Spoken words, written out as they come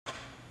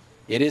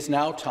It is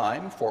now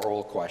time for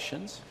oral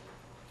questions,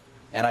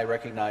 and I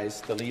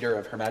recognize the Leader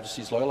of Her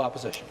Majesty's Loyal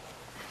Opposition.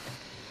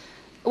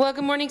 Well,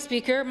 good morning,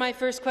 Speaker. My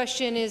first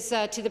question is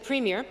to the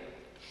Premier.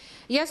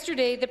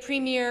 Yesterday, the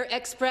Premier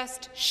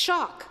expressed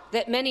shock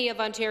that many of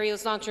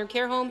Ontario's long-term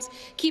care homes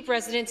keep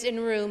residents in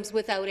rooms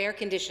without air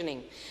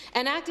conditioning,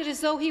 and acted as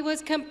though he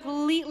was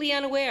completely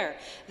unaware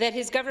that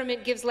his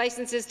government gives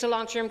licenses to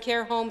long-term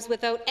care homes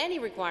without any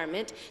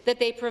requirement that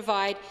they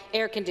provide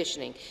air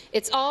conditioning.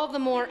 It's all the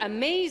more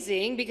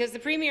amazing because the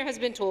Premier has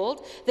been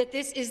told that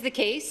this is the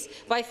case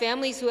by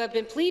families who have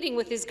been pleading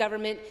with his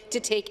government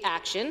to take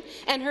action,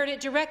 and heard it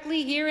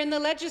directly here in the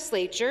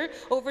legislature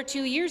over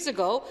 2 years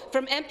ago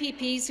from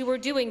MPPs who were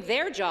doing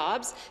their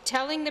jobs,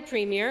 telling the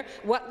Premier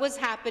what was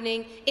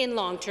happening in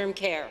long-term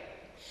care.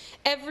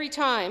 Every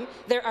time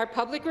there are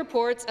public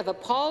reports of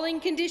appalling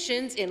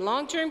conditions in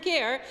long-term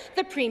care,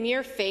 the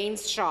Premier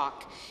feigns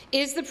shock.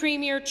 Is the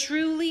Premier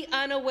truly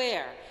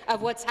unaware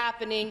of what's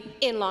happening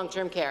in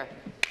long-term care?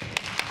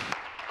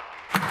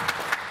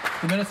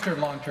 The Minister of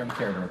Long-Term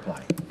Care to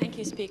reply. Thank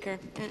you, Speaker,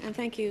 and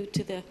thank you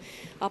to the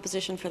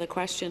opposition for the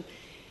question.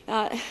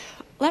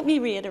 Let me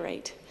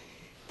reiterate.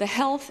 The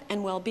health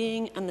and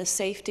well-being and the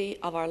safety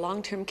of our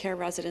long-term care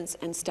residents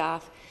and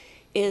staff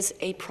is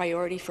a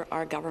priority for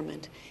our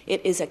government.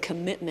 It is a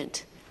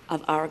commitment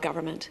of our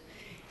government.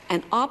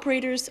 And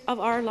operators of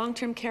our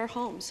long-term care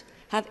homes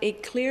have a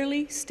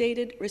clearly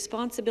stated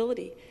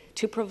responsibility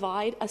to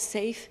provide a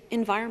safe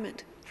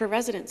environment for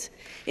residents.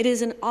 It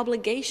is an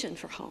obligation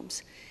for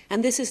homes,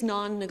 and this is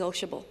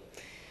non-negotiable.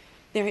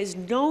 There is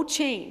no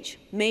change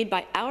made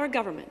by our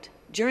government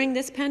during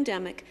this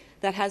pandemic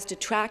that has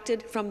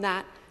detracted from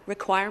that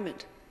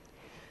requirement.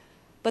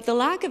 But the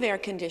lack of air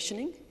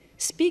conditioning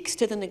speaks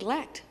to the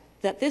neglect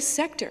that this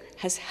sector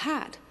has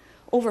had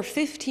over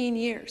 15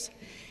 years.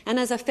 And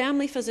as a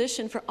family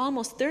physician for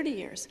almost 30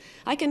 years,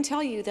 I can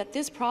tell you that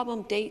this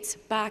problem dates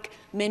back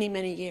many,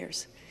 many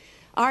years.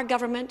 Our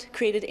government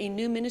created a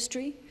new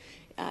ministry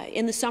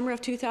in the summer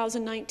of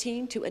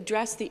 2019 to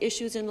address the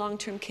issues in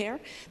long-term care.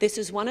 This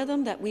is one of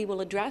them that we will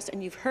address,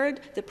 and you've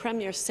heard the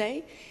Premier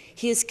say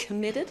he is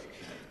committed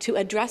to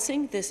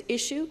addressing this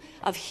issue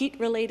of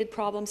heat-related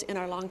problems in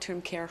our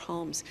long-term care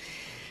homes.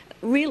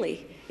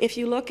 Really, if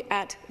you look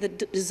at the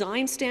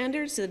design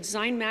standards, the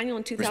design manual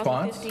in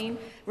 2015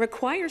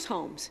 requires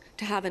homes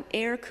to have an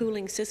air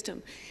cooling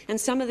system. And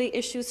some of the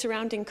issues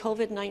surrounding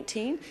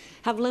COVID-19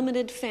 have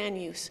limited fan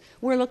use.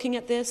 We're looking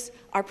at this.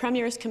 Our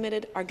Premier is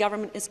committed. Our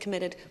government is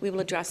committed. We will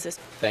address this.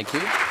 Thank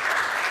you.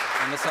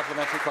 And the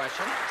supplementary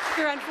question.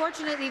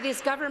 Unfortunately, this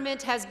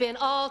government has been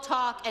all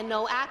talk and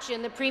no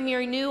action. The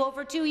Premier knew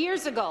over 2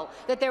 years ago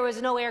that there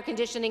was no air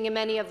conditioning in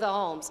many of the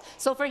homes.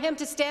 So for him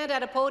to stand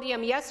at a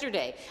podium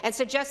yesterday and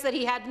suggest that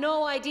he had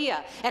no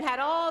idea and had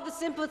all the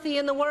sympathy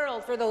in the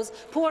world for those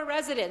poor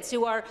residents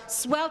who are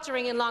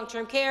sweltering in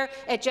long-term care,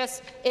 it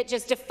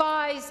just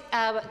defies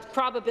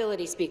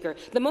probability, Speaker.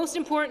 The most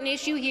important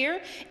issue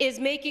here is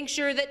making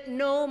sure that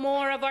no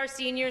more of our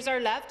seniors are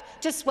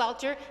left to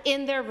swelter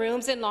in their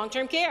rooms in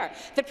long-term care.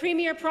 The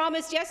Premier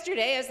promised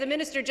yesterday, as the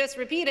Minister just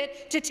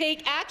repeated, to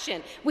take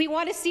action. We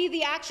want to see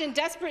the action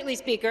desperately,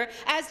 Speaker,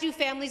 as do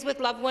families with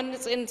loved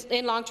ones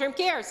in long-term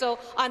care. So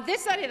on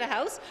this side of the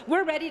House,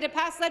 we're ready to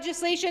pass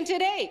legislation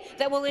today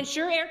that will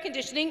ensure air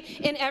conditioning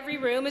in every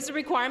room is a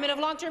requirement of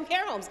long-term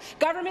care homes.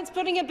 Government's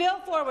putting a bill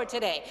forward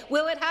today.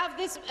 Will it have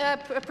this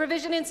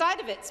provision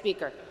inside of it,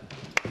 Speaker?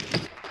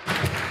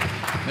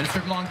 Minister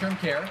of Long-Term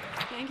Care.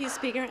 Thank you,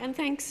 Speaker, and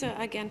thanks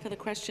again for the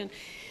question.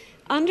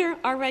 Under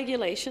our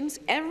regulations,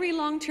 every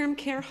long-term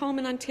care home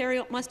in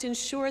Ontario must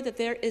ensure that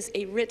there is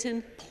a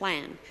written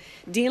plan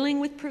dealing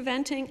with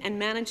preventing and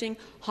managing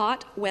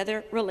hot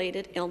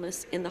weather-related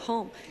illness in the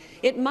home.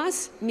 It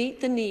must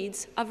meet the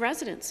needs of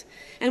residents,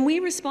 and we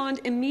respond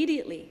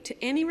immediately to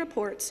any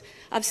reports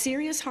of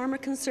serious harm or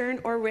concern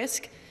or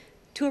risk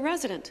to a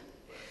resident.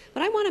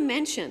 But I want to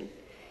mention,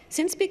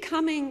 since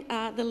becoming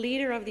the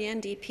leader of the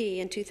NDP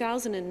in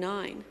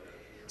 2009,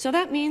 so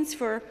that means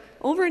for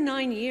over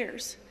 9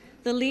 years,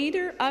 the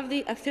Leader of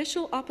the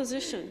official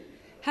opposition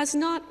has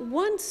not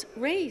once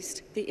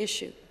raised the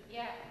issue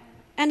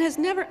and has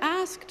never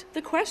asked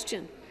the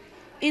question.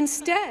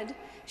 Instead,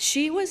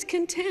 she was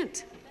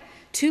content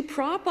to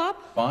prop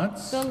up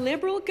the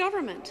Liberal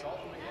government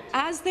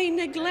as they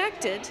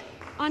neglected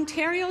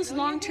Ontario's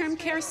long-term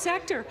care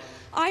sector.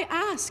 I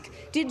ask,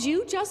 did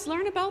you just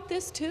learn about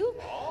this too?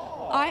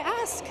 I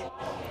ask.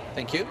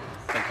 Thank you.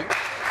 Thank you.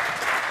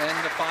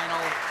 And the final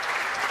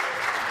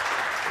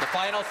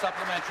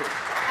supplementary.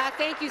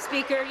 Thank you,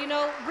 Speaker. You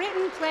know,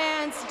 written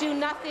plans do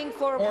nothing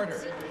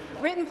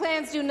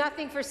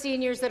for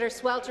seniors that are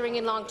sweltering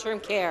in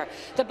long-term care.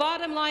 The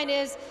bottom line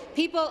is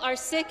people are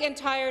sick and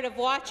tired of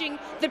watching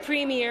the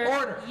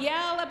Premier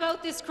yell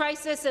about this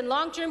crisis in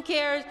long-term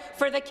care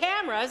for the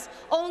cameras,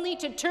 only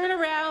to turn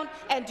around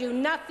and do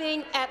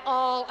nothing at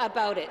all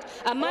about it.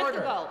 A month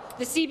ago,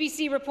 the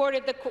CBC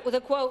reported the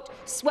quote,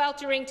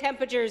 sweltering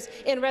temperatures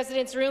in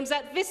residents' rooms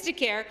at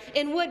VistaCare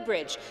in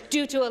Woodbridge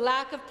due to a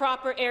lack of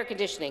proper air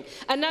conditioning.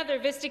 another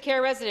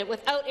VistaCare resident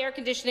without air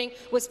conditioning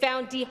was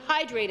found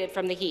dehydrated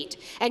from the heat.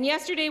 And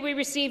yesterday we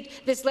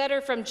received this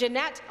letter from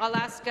Jeanette. I'll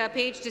ask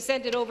Paige to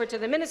send it over to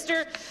the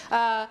minister.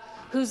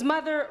 Whose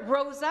mother,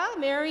 Rosa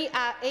Mary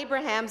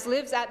Abrahams,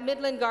 lives at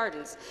Midland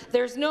Gardens.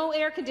 There's no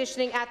air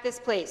conditioning at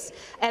this place,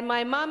 and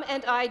my mum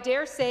and I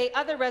dare say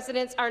other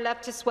residents are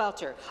left to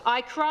swelter.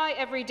 I cry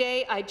every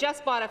day. I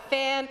just bought a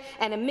fan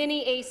and a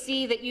mini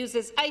AC that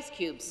uses ice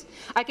cubes.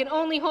 I can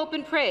only hope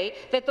and pray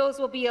that those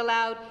will be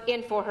allowed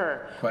in for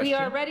her. Question. We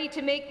are ready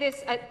to make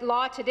this a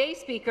law today,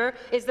 Speaker.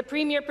 Is the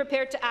Premier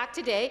prepared to act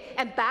today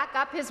and back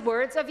up his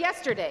words of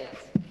yesterday?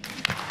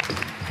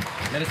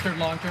 Minister of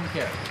Long-Term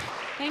Care.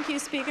 Thank you,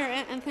 Speaker,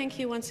 and thank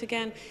you once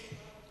again.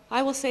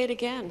 I will say it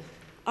again.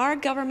 Our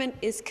government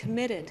is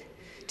committed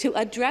to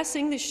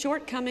addressing the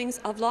shortcomings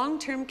of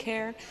long-term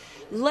care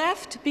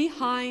left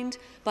behind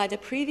by the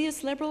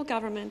previous Liberal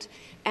government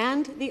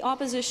and the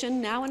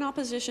opposition, now in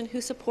opposition, who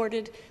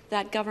supported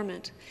that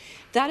government.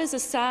 That is a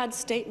sad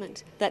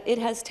statement that it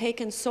has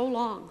taken so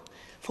long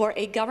for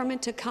a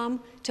government to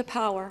come to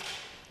power,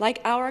 like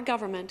our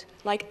government,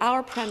 like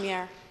our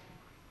Premier,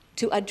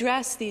 to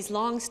address these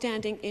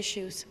long-standing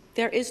issues.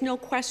 There is no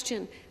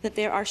question that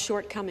there are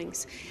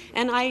shortcomings.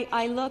 And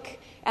I look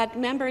at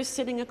members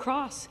sitting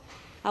across,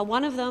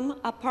 one of them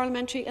a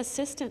parliamentary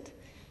assistant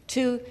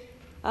to,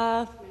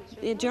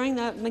 during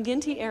the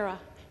McGuinty era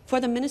for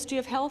the Ministry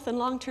of Health and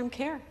Long-Term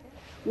Care.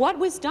 What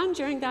was done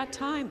during that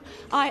time?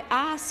 I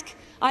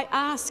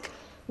ask,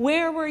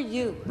 where were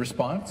you?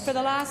 Response? For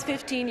the last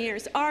 15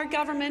 years. Our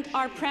government,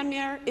 our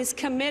Premier, is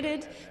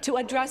committed to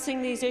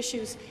addressing these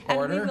issues, and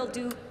Order. we will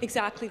do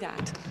exactly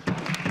that.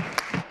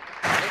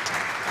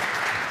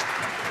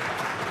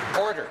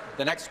 Order.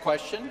 The next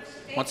question.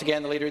 Once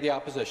again, the Leader of the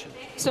Opposition.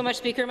 So much,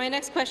 Speaker. My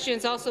next question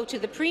is also to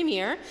the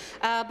Premier,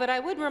 but I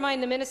would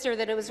remind the Minister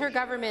that it was her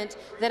government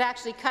that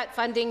actually cut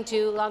funding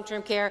to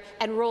long-term care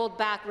and rolled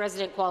back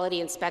resident quality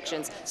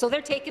inspections. So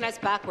they're taking us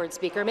backwards,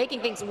 Speaker,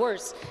 making things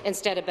worse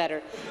instead of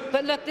better.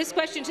 But look, this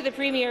question to the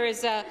Premier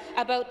is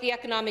about the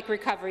economic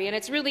recovery, and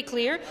it's really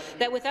clear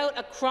that without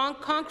a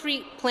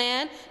concrete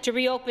plan to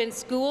reopen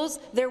schools,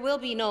 there will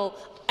be no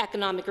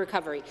economic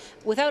recovery.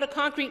 Without a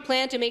concrete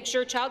plan to make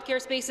sure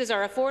childcare spaces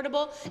are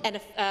affordable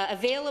and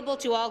available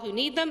to all who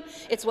need them,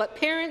 it's what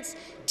parents,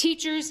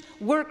 teachers,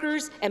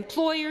 workers,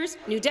 employers,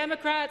 New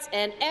Democrats,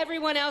 and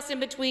everyone else in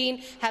between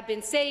have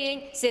been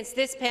saying since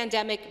this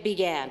pandemic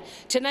began.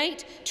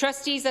 Tonight,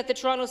 trustees at the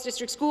Toronto's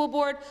District School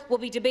Board will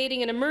be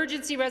debating an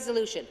emergency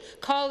resolution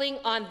calling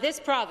on this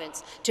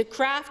province to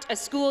craft a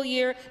school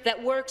year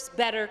that works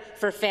better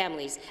for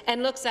families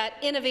and looks at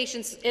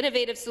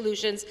innovative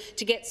solutions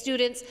to get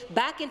students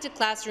back into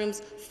classrooms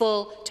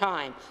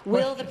full-time.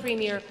 Will the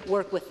Premier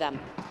work with them?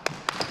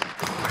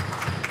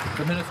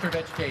 The Minister of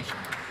Education.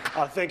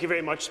 Thank you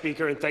very much,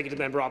 Speaker, and thank you to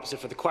the member opposite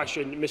for the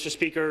question. Mr.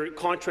 Speaker,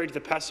 contrary to the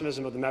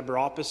pessimism of the member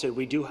opposite,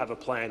 we do have a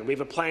plan. We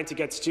have a plan to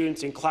get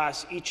students in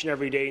class each and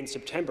every day in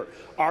September.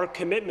 Our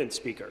commitment,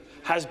 Speaker,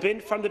 has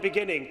been from the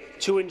beginning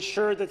to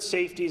ensure that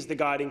safety is the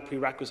guiding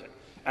prerequisite.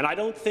 And I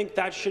don't think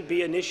that should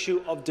be an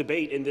issue of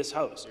debate in this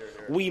House.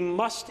 We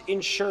must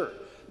ensure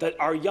that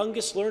our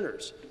youngest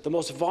learners, the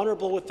most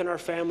vulnerable within our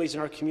families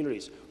and our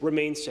communities,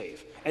 remain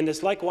safe. And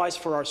this likewise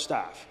for our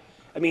staff.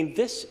 I mean,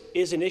 this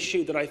is an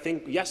issue that I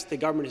think, yes, the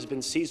government has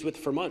been seized with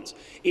for months.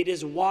 It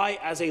is why,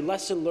 as a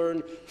lesson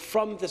learned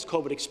from this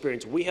COVID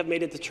experience, we have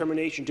made a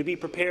determination to be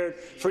prepared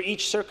for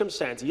each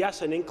circumstance.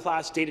 Yes, an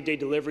in-class day-to-day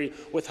delivery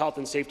with health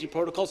and safety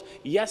protocols.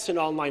 Yes, an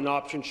online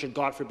option, should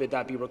God forbid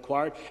that be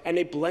required, and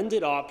a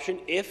blended option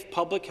if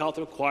public health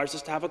requires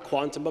us to have a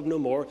quantum of no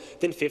more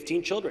than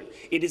 15 children.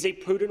 It is a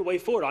prudent way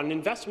forward. On an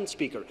investment,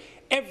 Speaker,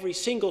 every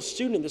single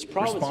student in this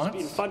province is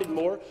being funded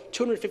more,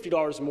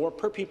 $250 more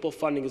per pupil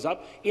funding is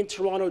up. In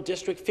Toronto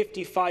District,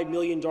 $55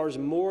 million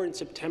more in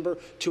September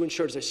to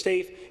ensure it's a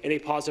safe and a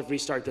positive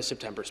restart this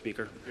September,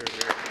 Speaker.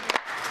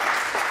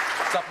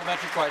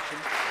 Supplementary question.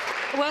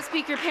 Well,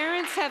 Speaker,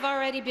 parents have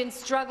already been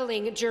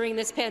struggling during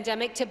this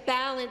pandemic to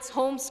balance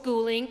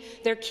homeschooling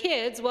their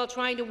kids while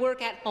trying to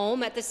work at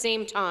home at the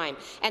same time.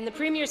 And the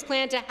Premier's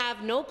plan to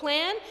have no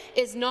plan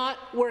is not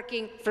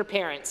working for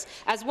parents.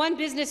 As one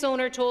business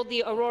owner told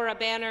the Aurora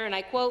Banner, and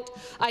I quote,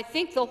 "I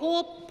think the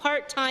whole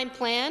part-time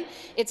plan,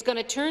 it's going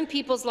to turn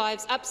people's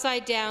lives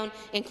upside down,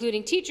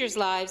 including teachers'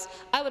 lives.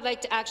 I would like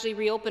to actually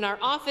reopen our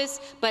office,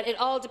 but it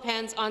all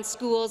depends on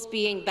schools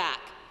being back."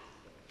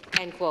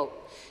 End quote.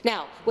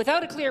 Now,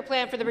 without a clear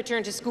plan for the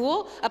return to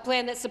school, a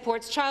plan that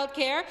supports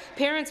childcare,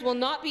 parents will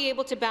not be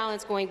able to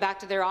balance going back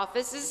to their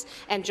offices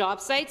and job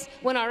sites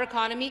when our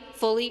economy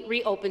fully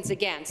reopens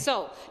again.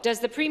 So, does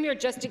the Premier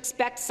just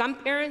expect some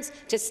parents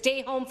to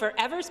stay home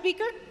forever,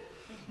 Speaker?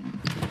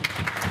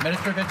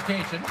 Minister of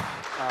Education.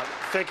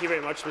 Thank you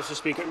very much, Mr.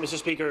 Speaker. Mr.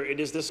 Speaker,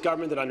 it is this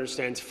government that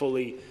understands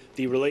fully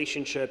the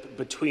relationship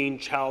between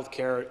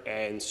childcare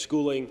and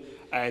schooling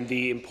and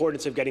the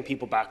importance of getting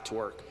people back to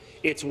work.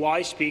 It's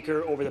why,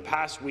 Speaker, over the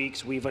past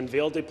weeks, we've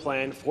unveiled a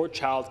plan for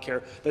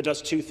childcare that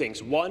does two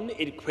things. One,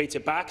 it creates a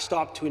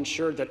backstop to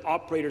ensure that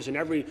operators in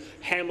every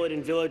hamlet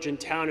and village and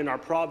town in our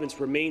province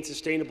remain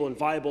sustainable and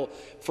viable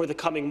for the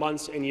coming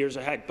months and years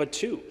ahead. But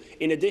two,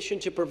 in addition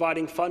to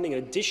providing funding,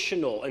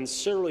 additional and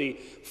ancillary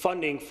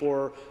funding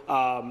for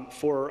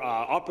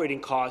operating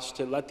costs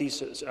to let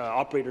these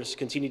operators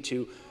continue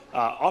to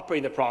operate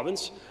in the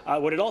province,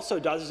 what it also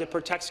does is it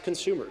protects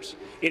consumers.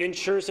 It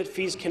ensures that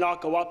fees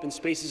cannot go up and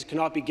spaces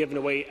cannot be given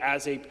away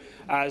as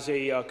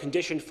a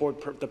condition for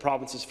the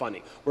province's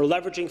funding. We're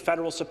leveraging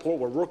federal support.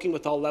 We're working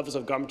with all levels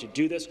of government to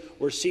do this.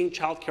 We're seeing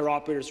childcare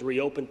operators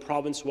reopen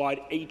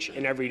province-wide each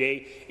and every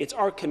day. It's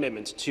our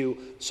commitment to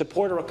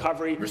support a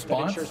recovery that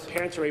ensures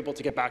parents are able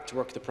to get back to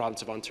work in the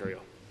province of Ontario.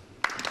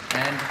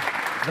 And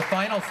the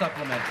final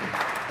supplementary.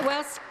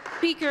 Well,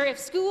 Speaker, if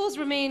schools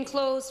remain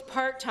closed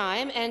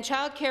part-time and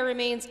childcare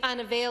remains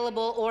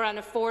unavailable or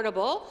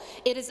unaffordable,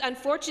 it is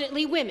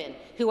unfortunately women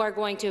who are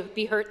going to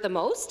be hurt the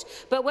most.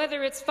 But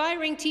whether it's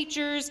firing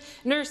teachers,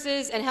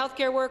 nurses and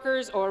healthcare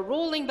workers, or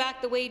rolling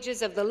back the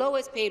wages of the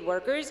lowest paid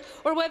workers,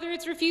 or whether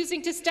it's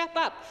refusing to step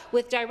up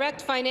with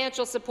direct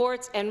financial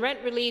supports and rent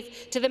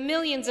relief to the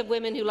millions of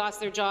women who lost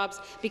their jobs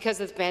because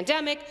of the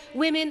pandemic,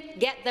 women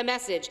get the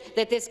message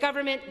that this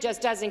government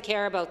just doesn't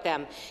care about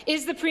them.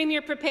 Is the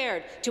Premier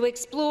prepared to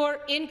explore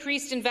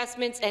increased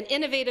investments and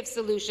innovative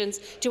solutions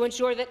to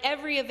ensure that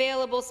every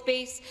available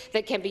space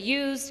that can be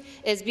used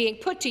is being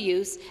put to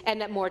use,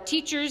 and that more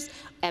teachers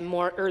and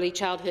more early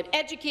childhood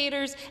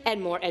educators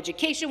and more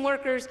education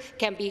workers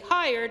can be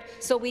hired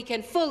so we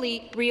can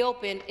fully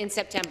reopen in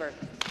September?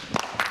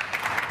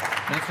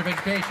 Minister of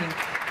Education.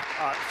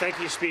 Thank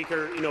you,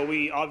 Speaker.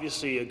 We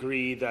obviously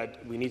agree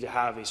that we need to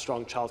have a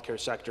strong childcare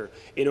sector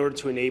in order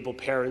to enable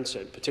parents,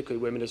 and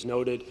particularly women as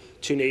noted,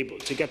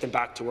 to get them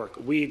back to work.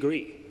 We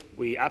agree.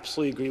 We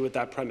absolutely agree with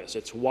that premise.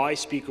 It's why,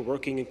 Speaker,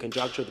 working in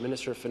conjunction with the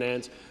Minister of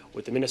Finance,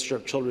 with the Minister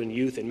of Children and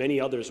Youth and many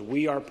others,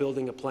 we are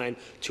building a plan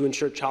to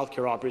ensure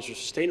childcare operators are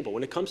sustainable.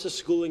 When it comes to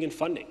schooling and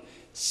funding,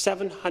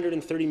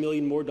 $730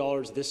 million more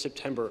this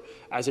September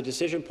as a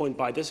decision point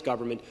by this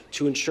government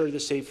to ensure the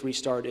safe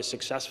restart is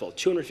successful.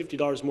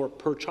 $250 more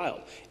per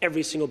child.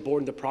 Every single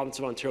board in the province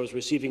of Ontario is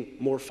receiving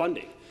more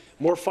funding.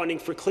 More funding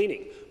for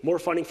cleaning, more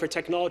funding for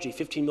technology,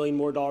 $15 million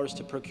more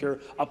to procure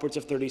upwards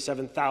of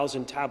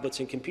 37,000 tablets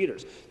and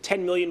computers,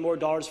 $10 million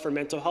more for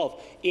mental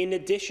health, in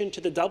addition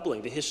to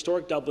the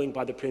historic doubling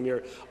by the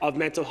Premier of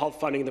mental health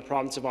funding in the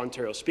province of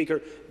Ontario.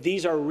 Speaker,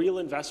 these are real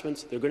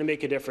investments. They're going to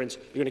make a difference.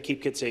 They're going to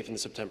keep kids safe in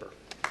September.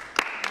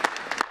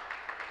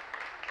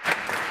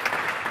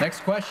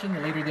 Next question,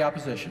 the Leader of the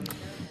Opposition.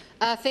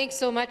 Thanks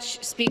so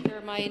much, Speaker.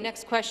 My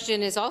next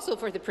question is also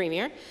for the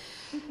Premier.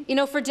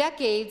 For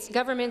decades,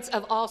 governments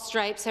of all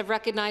stripes have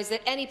recognized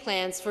that any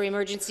plans for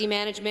emergency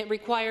management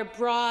require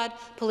broad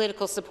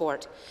political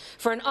support,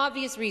 for an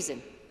obvious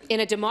reason.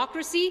 In a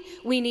democracy,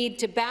 we need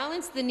to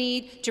balance the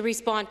need to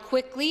respond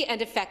quickly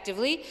and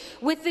effectively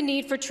with the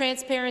need for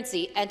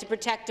transparency and to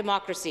protect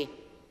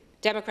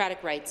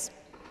democratic rights.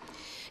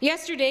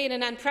 Yesterday, in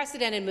an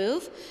unprecedented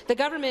move, the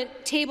government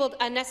tabled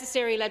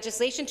unnecessary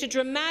legislation to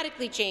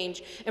dramatically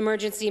change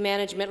emergency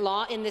management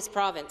law in this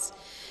province.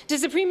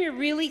 Does the Premier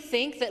really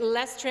think that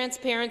less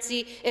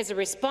transparency is a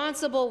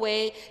responsible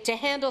way to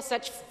handle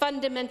such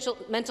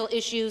fundamental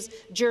issues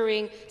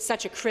during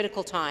such a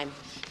critical time?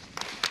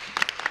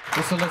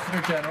 The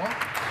Solicitor General.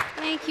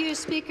 Thank you,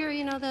 Speaker.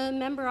 The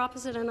member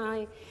opposite and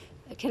I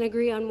can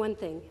agree on one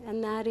thing,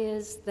 and that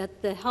is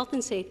that the health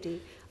and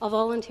safety of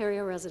all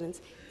Ontario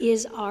residents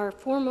is our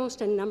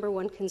foremost and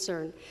 #1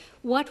 concern.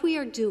 What we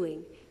are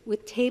doing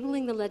with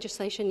tabling the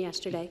legislation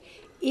yesterday,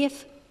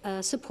 if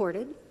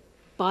supported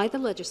by the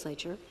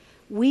legislature,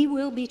 we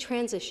will be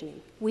transitioning.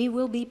 We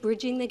will be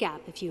bridging the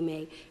gap, if you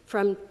may,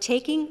 from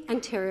taking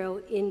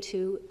Ontario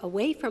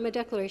away from a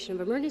declaration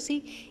of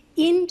emergency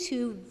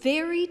into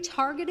very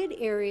targeted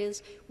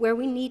areas where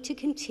we need to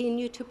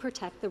continue to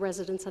protect the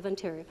residents of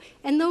Ontario.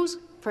 And those,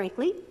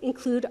 frankly,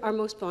 include our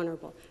most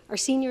vulnerable, our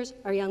seniors,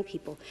 our young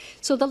people.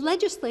 So the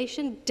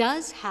legislation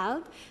does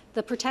have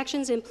the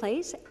protections in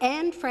place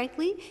and,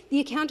 frankly, the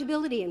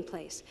accountability in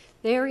place.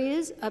 There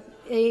is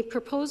a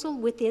proposal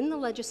within the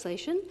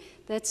legislation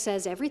that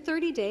says every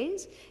 30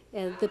 days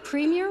the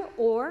Premier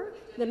or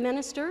the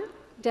Minister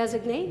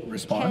designate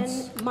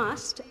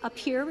must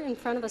appear in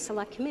front of a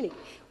select committee.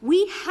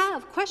 We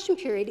have question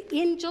period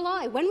in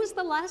July. When was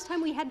the last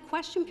time we had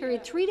question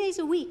period 3 days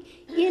a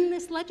week in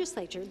this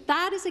legislature?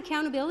 That is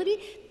accountability.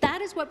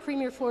 That is what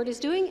Premier Ford is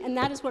doing, and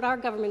that is what our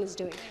government is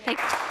doing. Thank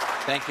you.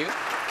 Thank you.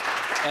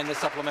 And the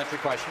supplementary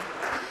question.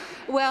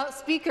 Well,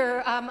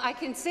 Speaker, I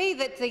can say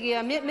that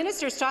the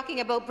minister is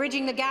talking about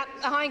bridging the gap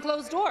behind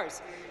closed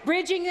doors.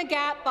 Bridging the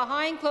gap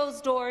behind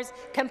closed doors,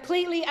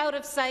 completely out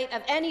of sight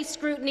of any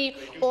scrutiny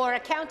or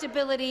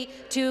accountability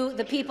to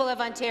the people of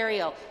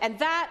Ontario. And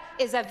that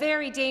is a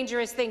very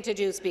dangerous thing to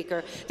do,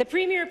 Speaker. The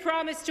Premier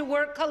promised to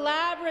work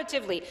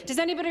collaboratively. Does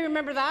anybody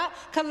remember that?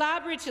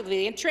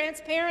 Collaboratively and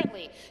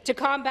transparently to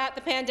combat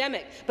the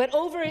pandemic. But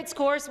over its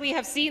course, we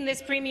have seen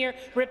this Premier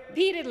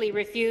repeatedly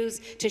refuse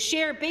to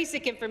share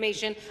basic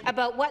information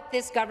about what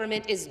this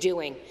government is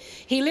doing.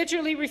 He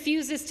literally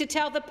refuses to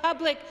tell the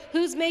public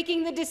who's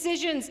making the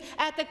decisions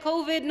at the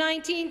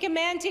COVID-19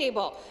 command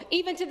table.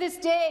 Even to this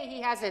day,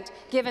 he hasn't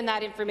given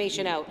that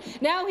information out.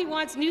 Now he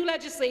wants new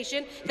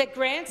legislation that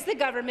grants the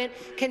government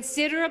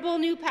considerable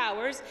new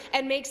powers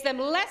and makes them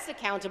less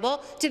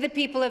accountable to the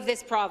people of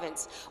this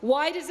province.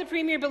 Why does the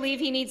Premier believe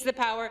he needs the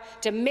power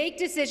to make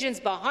decisions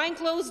behind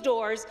closed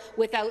doors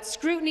without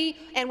scrutiny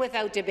and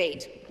without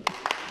debate?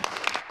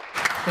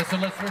 The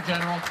Solicitor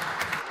General.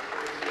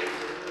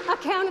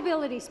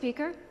 Accountability,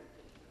 Speaker.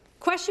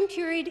 Question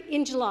period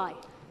in July.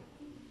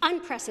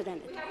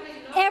 Unprecedented.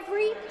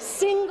 Every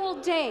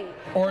single day,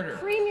 Order. The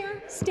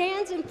Premier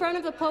stands in front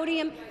of a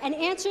podium and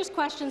answers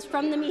questions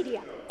from the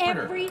media.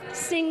 Order. Every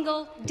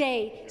single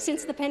day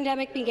since the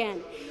pandemic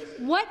began.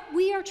 What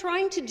we are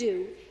trying to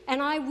do,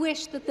 and I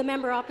wish that the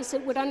member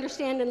opposite would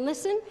understand and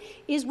listen,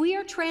 is we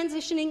are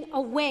transitioning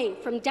away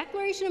from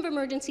declaration of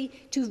emergency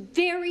to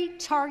very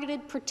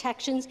targeted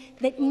protections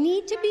that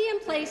need to be in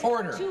place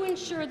to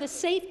ensure the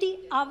safety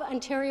of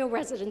Ontario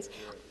residents.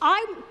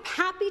 I'm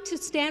happy to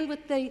stand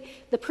with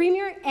the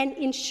Premier and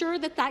ensure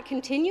that that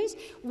continues.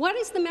 What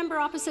is the member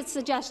opposite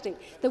suggesting?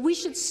 That we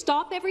should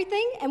stop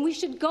everything and we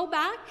should go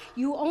back?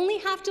 You only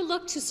have to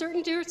look to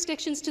certain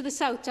jurisdictions to the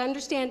south to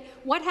understand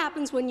what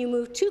happens when you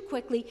move too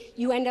quickly.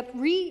 You end up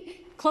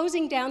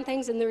closing down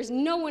things, and there is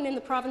no one in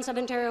the province of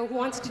Ontario who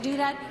wants to do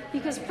that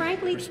because,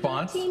 frankly,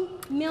 13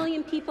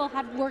 million people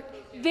have worked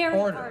very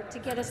hard to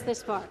get us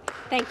this far.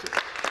 Thank you.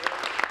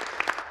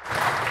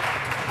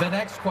 The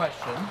next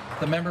question,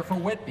 the member for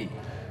Whitby.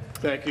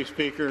 Thank you,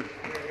 Speaker.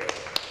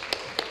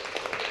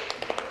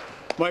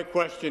 My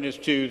question is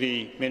to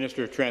the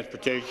Minister of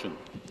Transportation.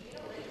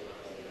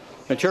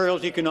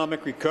 Ontario's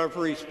economic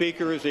recovery,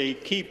 Speaker, is a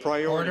key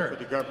priority for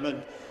the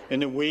government in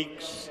the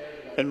weeks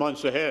and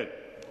months ahead.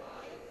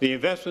 The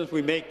investments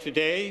we make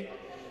today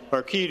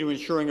are key to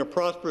ensuring a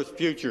prosperous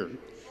future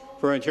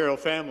for Ontario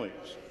families.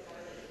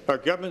 Our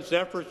government's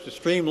efforts to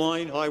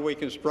streamline highway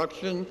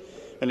construction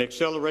and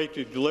accelerate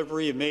the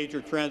delivery of major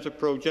transit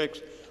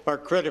projects are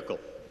critical.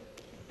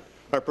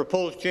 Our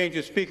proposed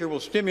changes, Speaker,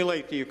 will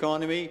stimulate the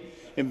economy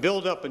and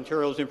build up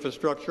Ontario's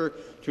infrastructure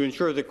to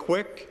ensure the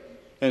quick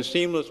and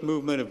seamless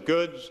movement of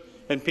goods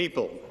and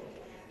people.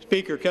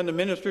 Speaker, can the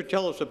minister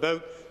tell us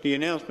about the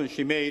announcement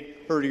she made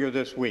earlier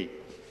this week?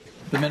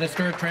 The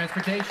Minister of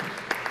Transportation.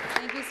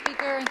 Thank you,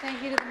 Speaker, and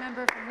thank you to the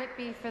member from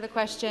Whitby for the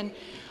question.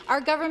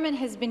 Our government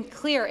has been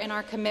clear in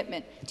our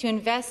commitment to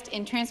invest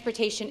in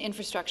transportation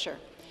infrastructure.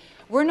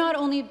 We're not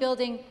only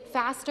building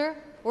faster,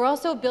 we're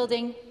also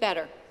building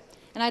better.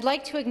 And I'd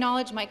like to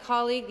acknowledge my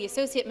colleague, the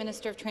Associate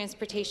Minister of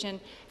Transportation,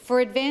 for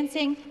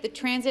advancing the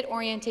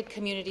Transit-Oriented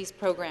Communities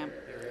program.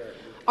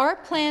 Our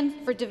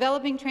plan for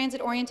developing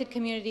transit-oriented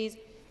communities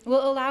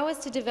will allow us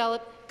to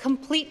develop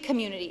complete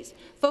communities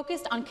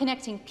focused on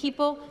connecting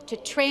people to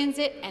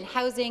transit and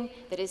housing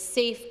that is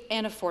safe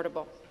and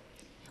affordable.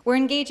 We're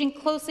engaging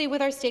closely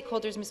with our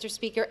stakeholders, Mr.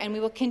 Speaker, and we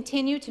will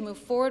continue to move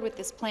forward with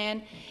this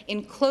plan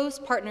in close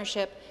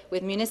partnership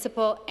with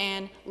municipal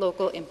and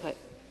local input.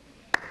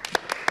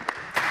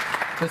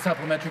 The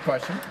supplementary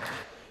question.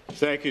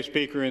 Thank you,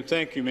 Speaker, and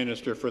thank you,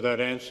 Minister, for that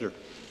answer.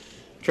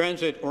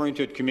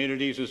 Transit-oriented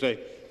communities is a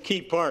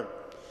key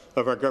part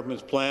of our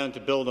government's plan to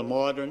build a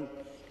modern,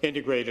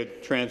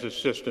 integrated transit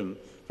system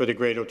for the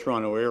Greater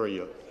Toronto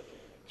Area.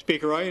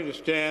 Speaker, I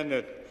understand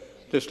that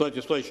this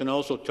legislation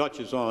also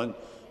touches on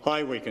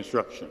highway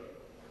construction.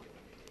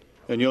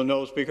 And you'll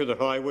know, Speaker, that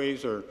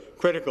highways are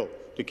critical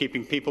to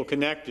keeping people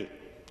connected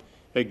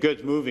and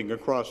goods moving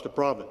across the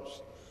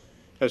province.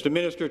 As the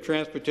Minister of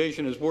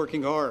Transportation is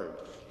working hard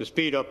to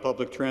speed up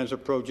public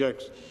transit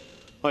projects,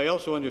 I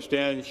also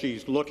understand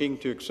she's looking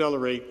to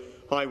accelerate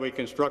highway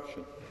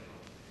construction.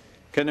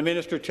 Can the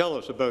minister tell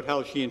us about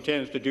how she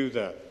intends to do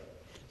that?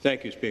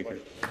 Thank you, Speaker.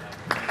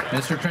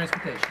 Minister of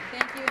Transportation.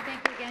 Thank you, and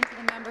thank you again to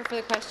the member for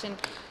the question.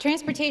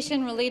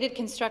 Transportation-related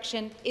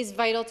construction is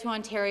vital to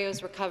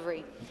Ontario's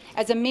recovery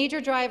as a major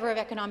driver of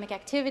economic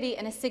activity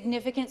and a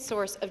significant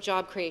source of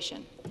job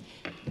creation.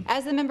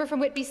 As the member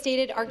from Whitby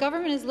stated, our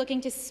government is looking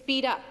to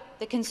speed up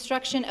the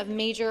construction of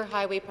major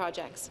highway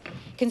projects.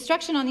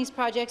 Construction on these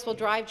projects will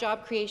drive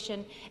job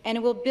creation, and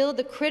it will build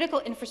the critical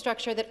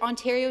infrastructure that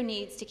Ontario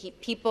needs to keep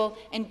people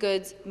and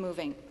goods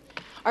moving.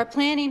 Our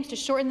plan aims to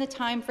shorten the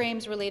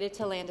timeframes related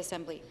to land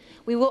assembly.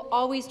 We will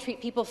always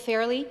treat people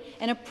fairly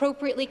and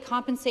appropriately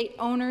compensate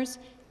owners,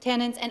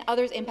 tenants, and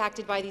others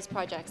impacted by these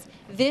projects.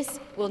 This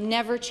will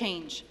never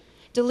change.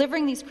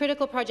 Delivering these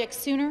critical projects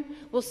sooner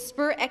will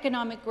spur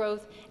economic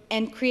growth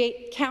and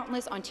create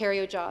countless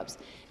Ontario jobs.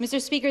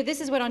 Mr. Speaker, this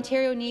is what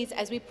Ontario needs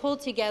as we pull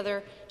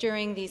together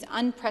during these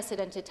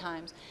unprecedented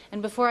times.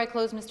 And before I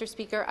close, Mr.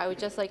 Speaker, I would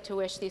just like to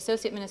wish the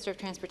Associate Minister of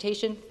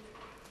Transportation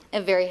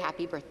a very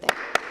happy birthday.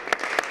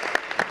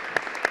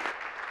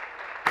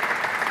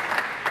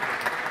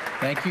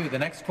 Thank you. The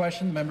next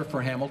question, the member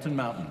for Hamilton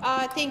Mountain.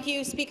 Thank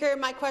you, Speaker.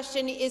 My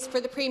question is for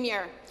the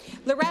Premier.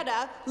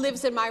 Loretta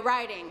lives in my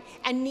riding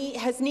and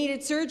has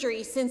needed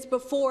surgery since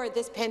before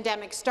this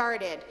pandemic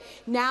started.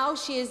 Now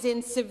she is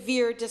in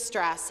severe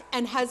distress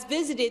and has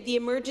visited the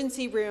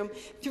emergency room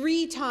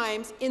 3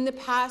 times in the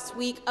past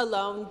week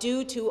alone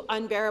due to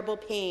unbearable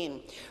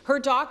pain. Her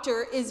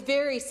doctor is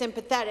very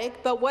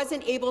sympathetic but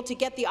wasn't able to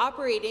get the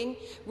operating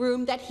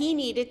room that he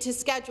needed to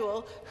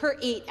schedule her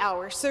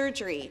 8-hour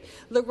surgery.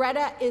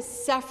 Loretta is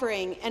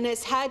suffering and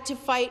has had to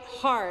fight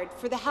hard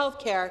for the health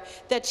care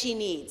that she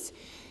needs.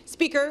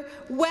 Speaker,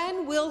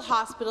 when will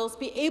hospitals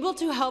be able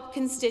to help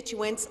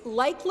constituents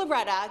like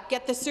Loretta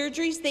get the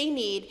surgeries they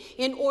need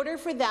in order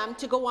for them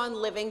to go on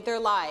living their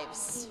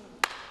lives?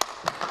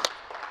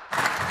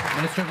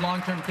 Minister of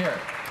Long-Term Care.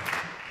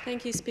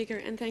 Thank you, Speaker,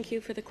 and thank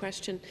you for the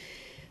question.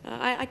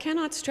 I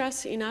cannot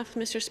stress enough,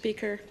 Mr.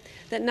 Speaker,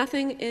 that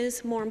nothing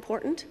is more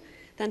important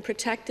than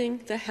protecting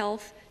the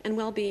health and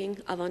well-being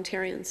of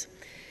Ontarians.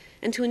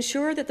 And to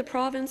ensure that the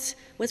province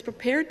was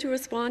prepared to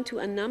respond to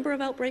a number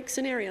of outbreak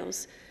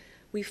scenarios,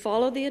 we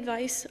followed the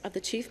advice of the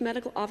Chief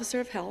Medical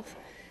Officer of Health.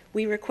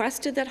 We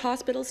requested that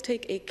hospitals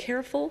take a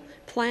careful,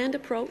 planned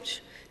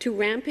approach to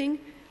ramping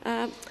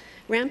down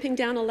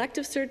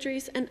elective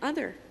surgeries and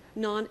other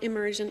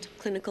non-emergent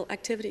clinical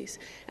activities.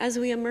 As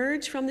we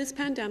emerge from this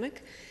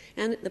pandemic,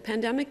 and the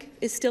pandemic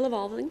is still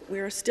evolving. We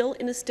are still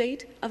in a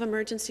state of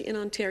emergency in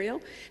Ontario,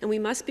 and we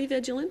must be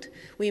vigilant.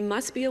 We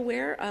must be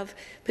aware of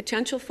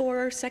potential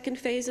for second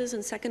phases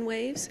and second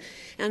waves,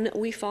 and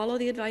we follow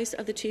the advice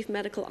of the Chief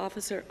Medical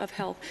Officer of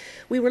Health.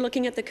 We were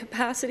looking at the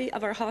capacity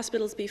of our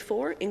hospitals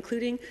before,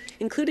 including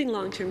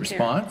long-term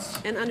care,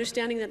 and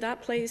understanding that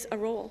that plays a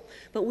role.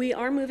 But we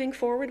are moving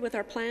forward with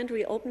our planned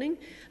reopening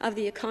of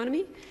the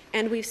economy,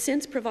 and we've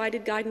since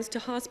provided guidance to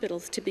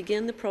hospitals to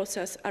begin the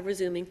process of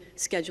resuming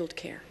scheduled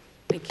care.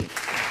 Thank you.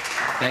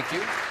 Thank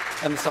you.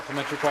 And the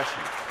supplementary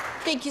question.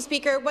 Thank you,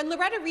 Speaker. When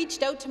Loretta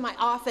reached out to my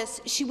office,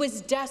 she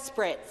was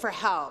desperate for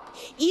help.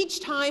 Each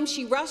time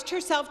she rushed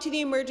herself to the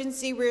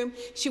emergency room,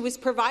 she was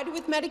provided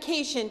with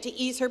medication to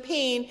ease her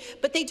pain,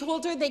 but they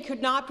told her they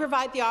could not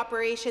provide the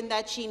operation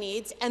that she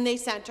needs, and they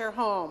sent her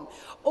home.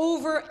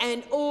 Over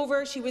and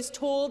over, she was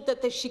told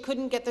that she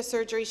couldn't get the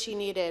surgery she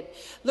needed.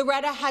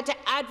 Loretta had to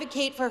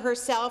advocate for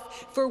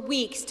herself for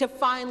weeks to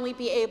finally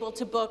be able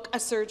to book a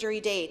surgery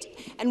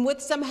date. And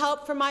with some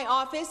help from my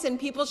office, and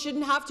people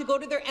shouldn't have to go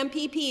to their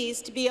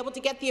MPPs to be able to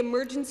get the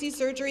emergency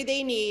surgery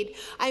they need,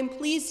 I'm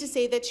pleased to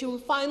say that she will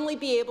finally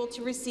be able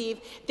to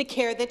receive the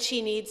care that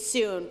she needs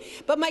soon.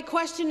 But my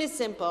question is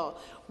simple.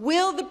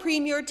 Will the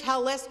Premier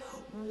tell us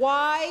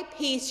why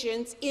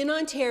patients in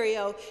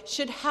Ontario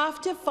should have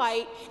to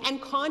fight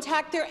and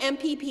contact their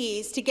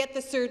MPPs to get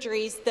the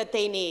surgeries that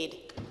they need?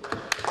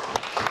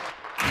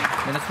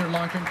 Minister of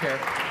Long-Term Care.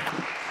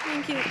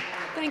 Thank you.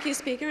 Thank you,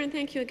 Speaker, and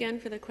thank you again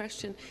for the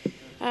question.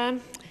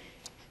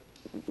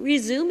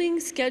 Resuming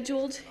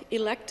scheduled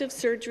elective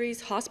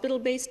surgeries,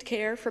 hospital-based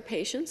care for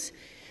patients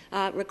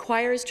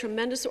requires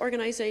tremendous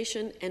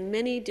organization and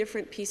many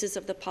different pieces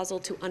of the puzzle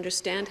to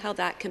understand how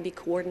that can be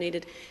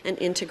coordinated and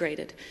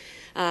integrated.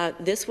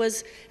 This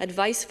was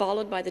advice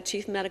followed by the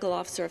Chief Medical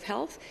Officer of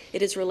Health.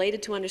 It is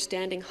related to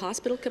understanding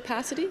hospital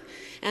capacity,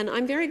 and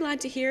I'm very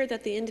glad to hear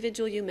that the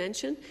individual you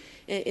mentioned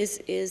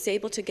is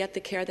able to get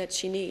the care that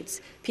she needs.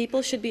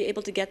 People should be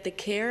able to get the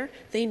care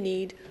they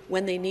need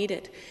when they need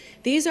it.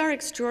 These are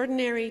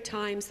extraordinary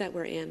times that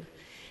we're in,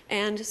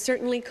 and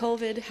certainly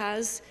COVID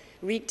has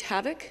wreaked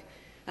havoc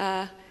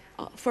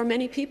for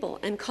many people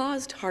and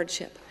caused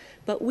hardship.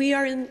 But we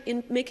are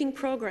in making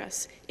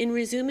progress in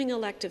resuming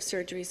elective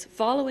surgeries,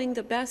 following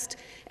the best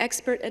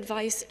expert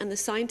advice and the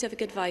scientific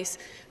advice,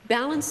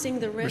 balancing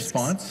the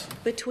risks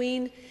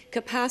between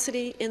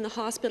capacity in the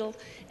hospital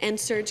and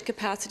surge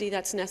capacity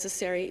that's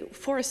necessary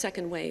for a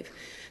second wave.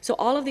 So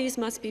all of these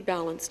must be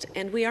balanced,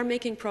 and we are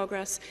making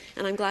progress,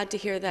 and I'm glad to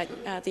hear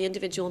that the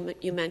individual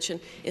you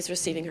mentioned is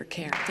receiving her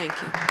care. Thank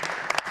you.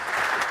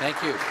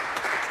 Thank you.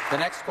 The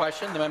next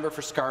question, the member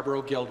for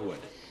Scarborough-Guildwood.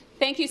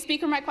 Thank you,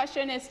 Speaker. My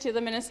question is to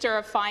the Minister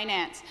of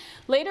Finance.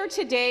 Later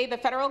today, the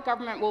federal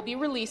government will be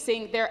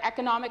releasing their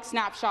economic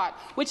snapshot,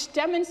 which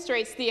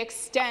demonstrates the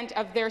extent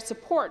of their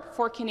support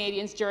for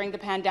Canadians during the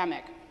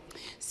pandemic.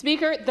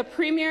 Speaker, the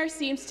Premier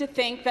seems to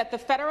think that the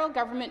federal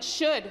government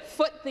should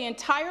foot the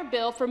entire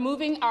bill for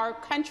moving our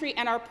country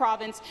and our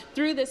province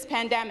through this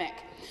pandemic.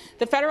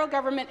 The federal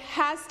government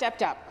has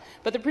stepped up,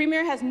 but the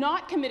Premier has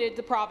not committed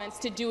the province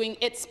to doing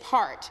its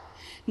part.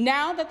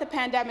 Now that the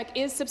pandemic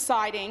is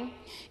subsiding,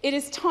 it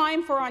is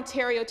time for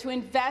Ontario to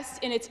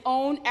invest in its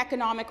own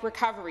economic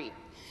recovery.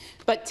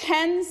 But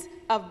tens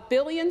of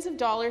billions of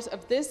dollars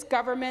of this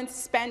government's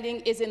spending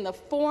is in the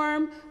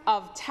form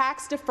of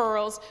tax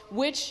deferrals,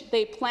 which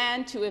they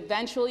plan to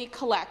eventually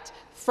collect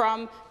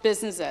from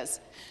businesses.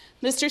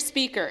 Mr.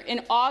 Speaker,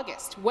 in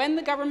August, when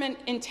the government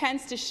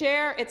intends to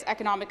share its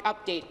economic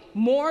update,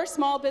 more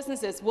small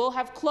businesses will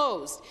have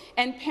closed,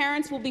 and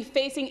parents will be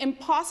facing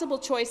impossible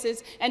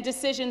choices and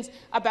decisions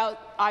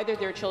about either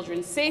their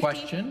children's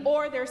safety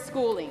or their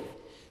schooling.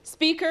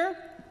 Speaker,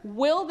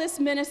 will this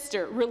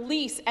minister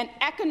release an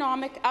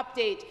economic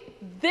update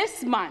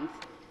this month,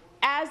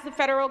 as the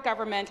federal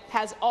government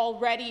has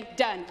already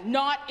done,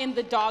 not in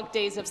the dog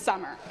days of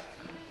summer?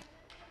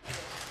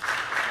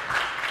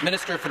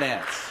 Minister of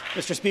Finance.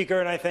 Mr. Speaker,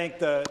 and I thank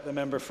the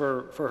member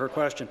for her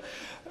question.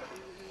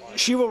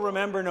 She will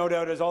remember, no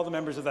doubt, as all the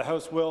members of the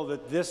House will,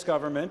 that this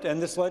government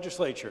and this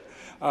legislature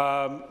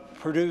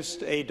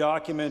produced a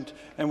document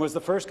and was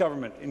the first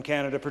government in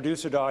Canada to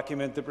produce a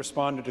document that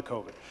responded to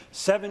COVID.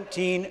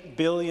 $17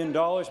 billion,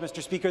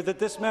 Mr. Speaker, that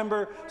this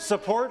member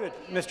supported,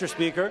 Mr.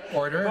 Speaker,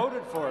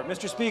 voted for.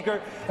 Mr.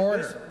 Speaker,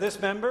 this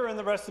member and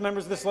the rest of the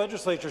members of this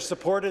legislature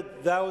supported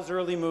those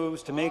early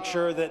moves to make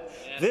sure that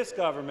this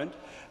government,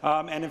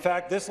 and in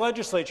fact this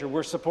legislature,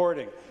 were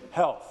supporting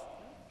health,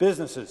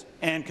 businesses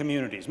and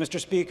communities. Mr.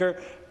 Speaker,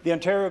 the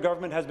Ontario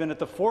government has been at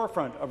the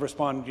forefront of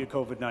responding to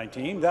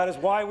COVID-19. That is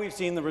why we've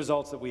seen the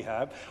results that we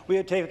have. We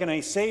have taken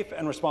a safe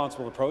and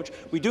responsible approach.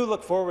 We do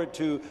look forward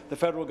to the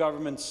federal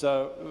government's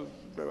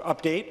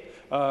update.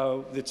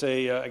 It's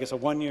I guess a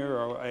one-year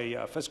or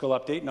a fiscal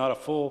update, not a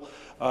full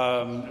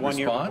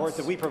one-year report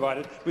that we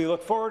provided. We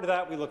look forward to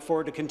that. We look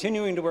forward to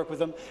continuing to work with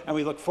them, and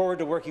we look forward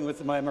to working with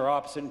the member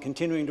opposite and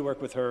continuing to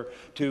work with her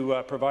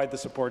to provide the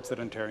supports that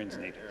Ontarians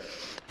need.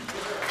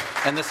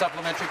 And the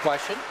supplementary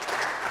question.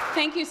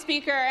 Thank you,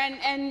 Speaker.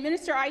 And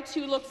Minister, I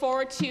too look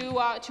forward to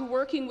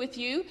working with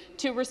you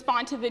to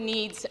respond to the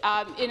needs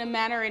in a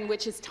manner in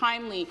which is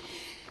timely.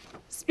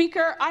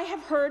 Speaker, I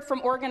have heard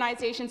from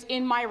organizations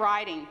in my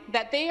riding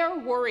that they are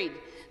worried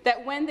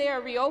that when they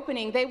are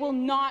reopening, they will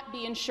not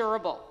be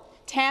insurable.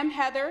 Tam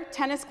Heather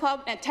Tennis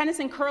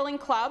and Curling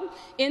Club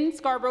in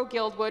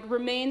Scarborough-Guildwood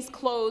remains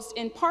closed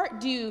in part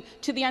due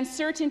to the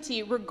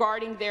uncertainty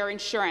regarding their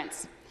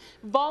insurance.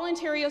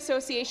 Voluntary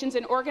associations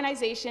and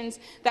organizations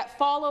that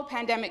follow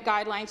pandemic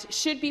guidelines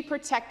should be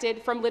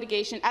protected from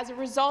litigation as a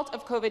result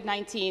of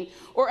COVID-19,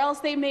 or else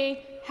they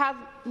may have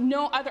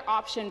no other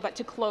option but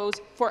to close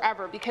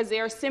forever because they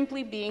are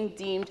simply being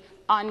deemed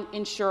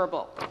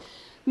uninsurable.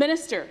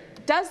 Minister,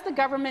 does the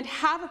government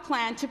have a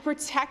plan to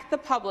protect the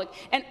public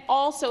and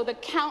also the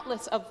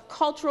countless of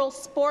cultural,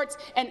 sports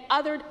and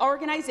other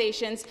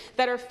organizations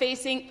that are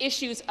facing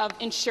issues of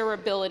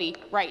insurability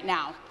right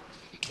now?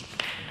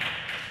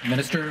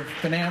 Minister of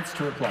Finance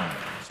to reply.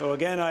 So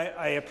again,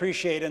 I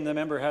appreciate, and the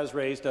member has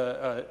raised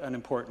an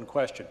important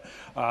question.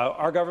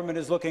 Our government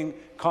is looking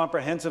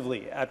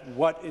comprehensively at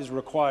what is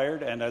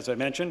required, and as I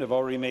mentioned, have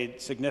already made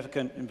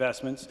significant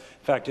investments, in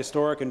fact,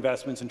 historic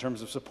investments in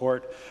terms of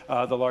support,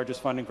 the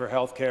largest funding for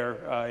health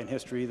care in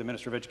history. The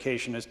Minister of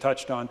Education has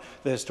touched on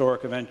the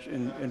historic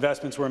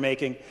investments we're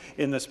making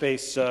in the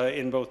space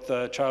in both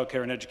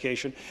childcare and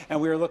education,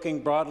 and we are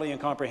looking broadly and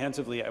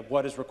comprehensively at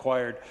what is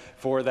required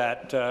for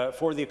that,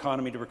 for the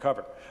economy to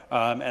recover,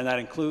 and that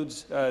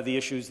includes the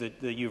issues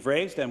that you've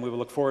raised, and we will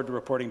look forward to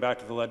reporting back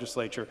to the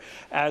legislature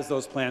as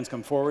those plans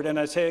come forward. And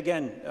I say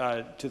again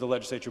to the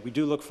legislature, we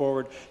do look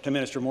forward to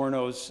Minister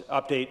Morneau's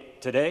update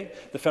today.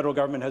 The federal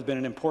government has been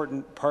an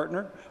important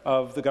partner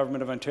of the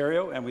Government of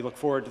Ontario, and we look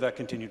forward to that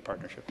continued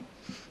partnership.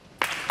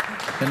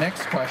 The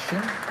next question,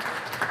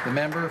 the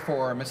member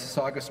for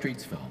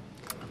Mississauga-Streetsville.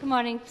 Good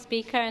morning,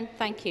 Speaker, and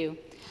thank you.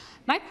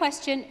 My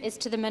question is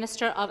to the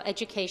Minister of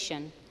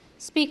Education.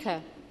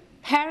 Speaker,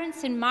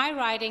 parents in my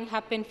riding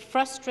have been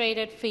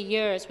frustrated for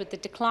years with the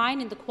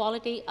decline in the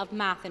quality of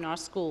math in our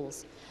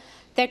schools.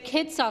 Their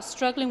kids are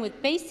struggling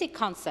with basic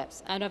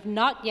concepts and have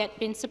not yet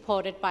been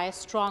supported by a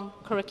strong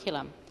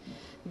curriculum.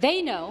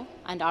 They know,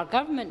 and our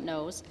government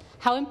knows,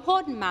 how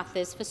important math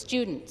is for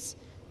students,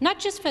 not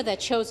just for their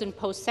chosen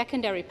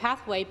post-secondary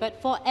pathway,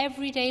 but for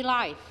everyday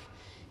life.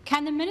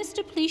 Can the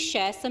minister please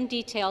share some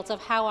details of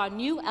how our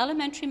new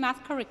elementary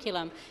math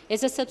curriculum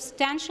is a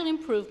substantial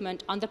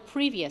improvement on the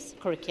previous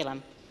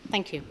curriculum?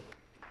 Thank you.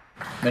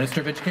 Minister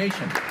of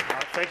Education.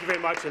 Thank you very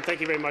much, and thank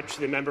you very much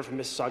to the member from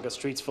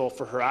Mississauga-Streetsville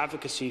for her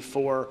advocacy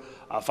for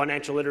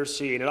financial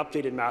literacy and an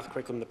updated math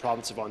curriculum in the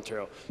province of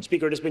Ontario.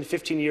 Speaker, it has been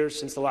 15 years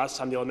since the last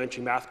time the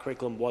elementary math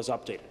curriculum was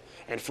updated.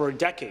 And for a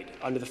decade,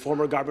 under the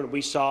former government,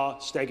 we saw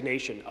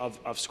stagnation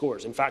of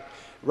scores. In fact,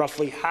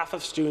 roughly half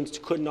of students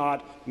could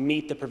not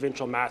meet the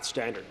provincial math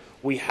standard.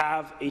 We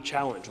have a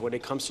challenge when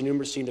it comes to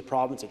numeracy in the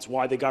province. It's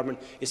why the government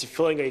is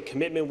fulfilling a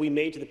commitment we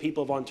made to the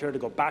people of Ontario to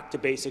go back to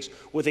basics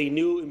with a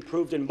new,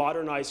 improved and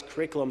modernized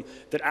curriculum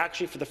that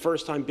actually, for the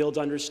first time, builds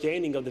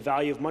understanding of the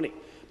value of money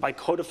by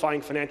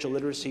codifying financial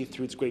literacy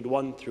through its grade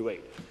 1 through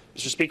 8.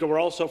 Mr. Speaker, we're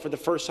also for the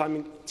first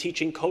time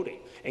teaching coding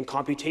and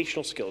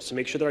computational skills to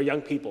make sure that our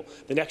young people,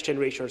 the next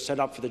generation, are set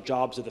up for the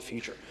jobs of the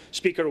future.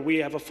 Speaker, we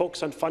have a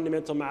focus on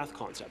fundamental math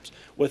concepts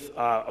with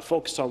a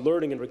focus on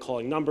learning and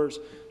recalling numbers,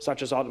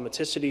 such as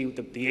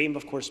automaticity. The aim,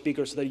 of course,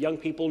 Speaker, so that young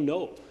people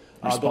know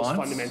those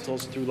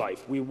fundamentals through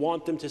life. We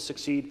want them to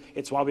succeed.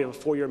 It's why we have a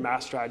 4-year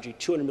math strategy,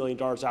 $200 million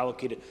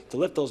allocated to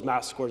lift those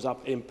math scores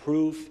up,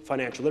 improve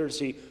financial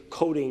literacy,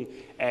 coding,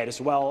 and as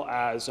well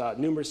as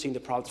numeracy, the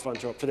province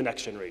funds for the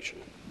next generation.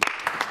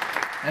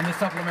 And the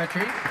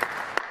supplementary.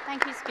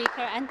 Thank you,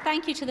 Speaker, and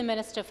thank you to the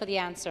Minister for the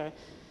answer.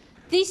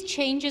 These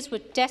changes were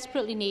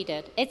desperately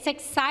needed. It's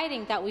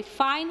exciting that we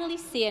finally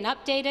see an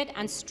updated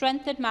and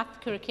strengthened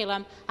math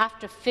curriculum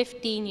after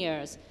 15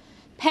 years.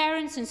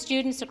 Parents and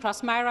students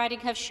across my riding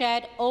have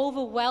shared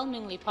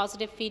overwhelmingly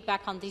positive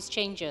feedback on these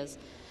changes.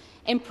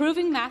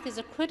 Improving math is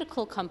a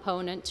critical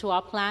component to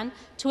our plan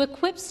to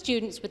equip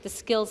students with the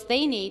skills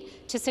they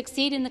need to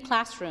succeed in the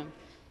classroom,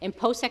 in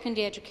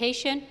post-secondary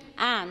education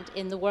and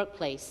in the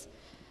workplace.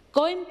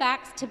 Going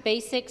back to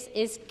basics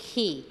is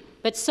key,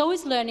 but so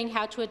is learning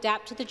how to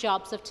adapt to the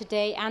jobs of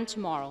today and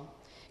tomorrow.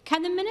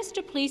 Can the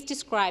Minister please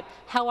describe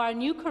how our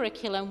new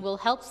curriculum will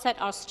help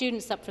set our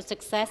students up for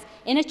success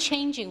in a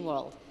changing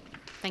world?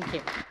 Thank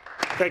you.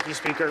 Thank you,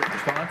 Speaker.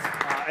 Response.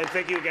 And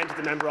thank you again to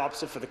the member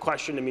opposite for the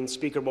question. I mean,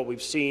 Speaker, what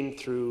we've seen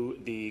through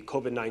the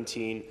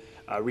COVID-19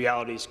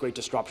 realities, great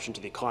disruption to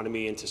the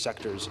economy and to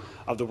sectors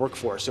of the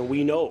workforce. And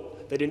we know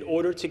that in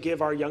order to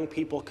give our young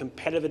people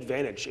competitive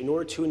advantage, in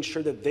order to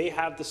ensure that they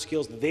have the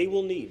skills they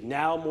will need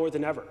now more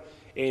than ever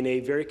in a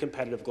very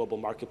competitive global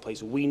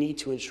marketplace, we need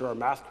to ensure our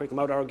math curriculum,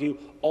 I would argue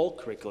all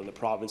curriculum in the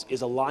province,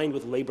 is aligned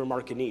with labour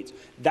market needs.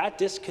 That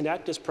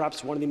disconnect is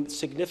perhaps one of the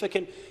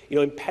significant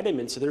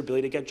impediments to their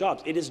ability to get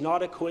jobs. It is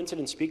not a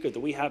coincidence, Speaker, that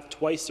we have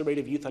twice the rate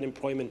of youth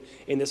unemployment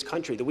in this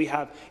country, that we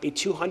have a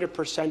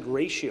 200%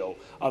 ratio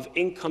of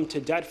income to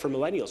debt for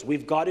millennials.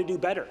 We've got to do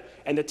better,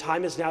 and the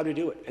time is now to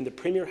do it. And the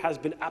Premier has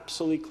been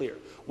absolutely clear.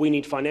 We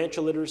need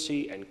financial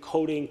literacy and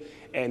coding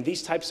and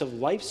these types of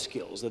life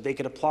skills that they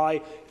can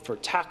apply for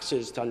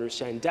taxes, to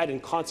understand debt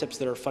and concepts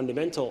that are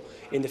fundamental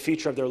in the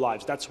future of their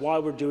lives. That's why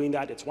we're doing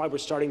that. It's why we're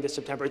starting this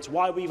September. It's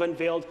why we've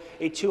unveiled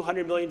a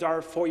 $200 million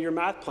 4-year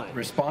math plan.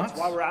 Response? It's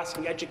why we're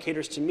asking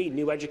educators to meet,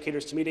 new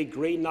educators to meet a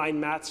grade 9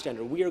 math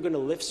standard. We are going to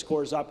lift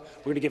scores up.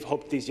 We're going to give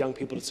hope to these young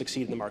people to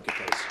succeed in the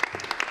marketplace.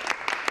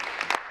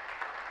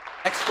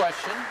 Next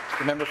question,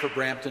 the member for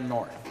Brampton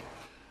North.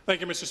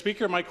 Thank you, Mr.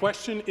 Speaker. My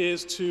question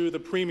is to the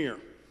Premier.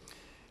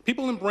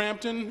 People in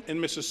Brampton and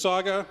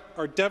Mississauga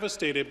are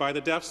devastated by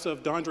the deaths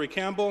of Dondre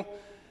Campbell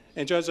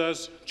and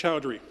Jazaz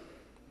Chowdhury.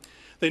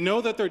 They know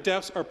that their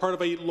deaths are part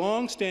of a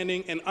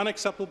long-standing and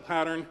unacceptable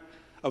pattern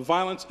of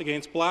violence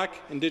against Black,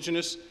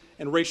 Indigenous,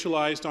 and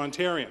racialized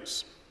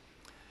Ontarians.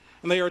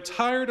 And they are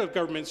tired of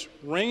governments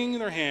wringing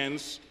their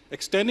hands,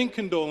 extending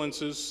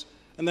condolences,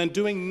 and then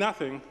doing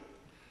nothing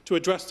to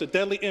address the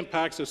deadly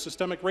impacts of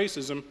systemic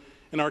racism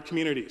in our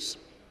communities.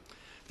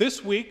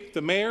 This week,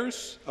 the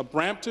mayors of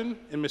Brampton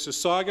and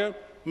Mississauga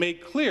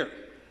made clear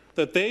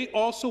that they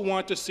also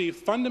want to see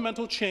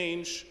fundamental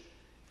change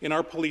in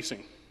our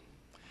policing.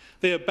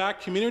 They have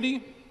backed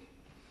community,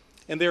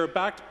 and they are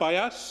backed by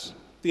us,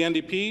 the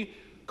NDP,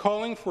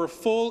 calling for a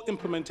full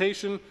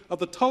implementation of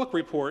the Tulloch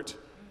report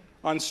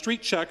on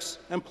street checks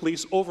and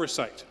police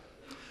oversight.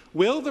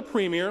 Will the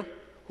Premier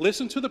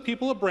listen to the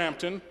people of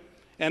Brampton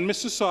and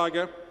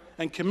Mississauga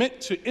and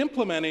commit to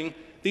implementing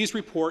these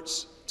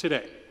reports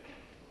today?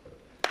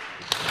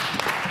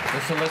 The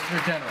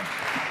Solicitor General.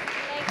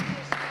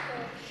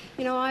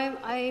 You know,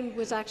 I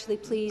was actually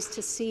pleased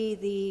to see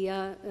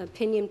the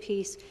opinion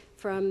piece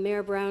from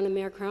Mayor Brown and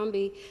Mayor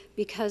Crombie,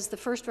 because the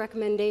first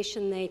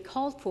recommendation they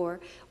called for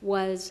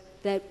was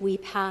that we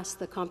pass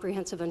the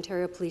Comprehensive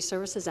Ontario Police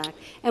Services Act,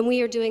 and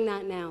we are doing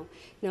that now.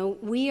 Now,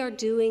 we are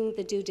doing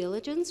the due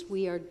diligence,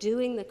 we are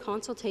doing the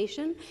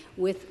consultation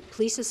with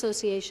police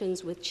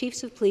associations, with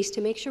chiefs of police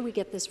to make sure we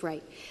get this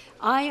right.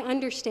 I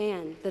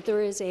understand that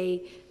there is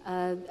a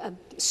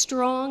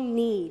strong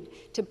need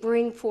to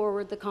bring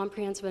forward the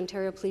Comprehensive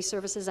Ontario Police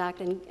Services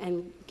Act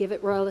and give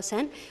it royal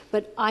assent,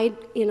 but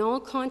in all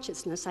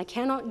consciousness, I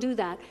cannot do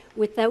that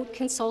without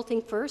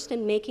consulting first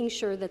and making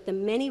sure that the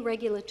many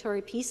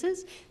regulatory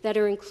pieces that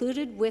are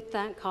included with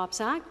that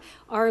COPS Act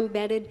are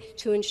embedded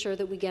to ensure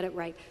that we get it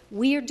right.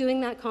 We are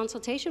doing that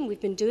consultation.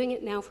 We've been doing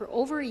it now for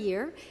over a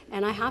year,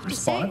 and I have to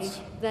say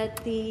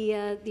that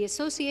the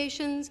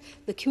associations,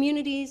 the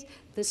communities,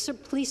 the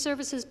police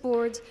services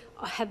boards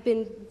have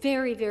been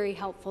very, very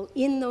helpful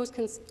in those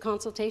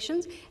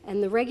consultations,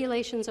 and the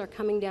regulations are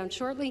coming down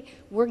shortly.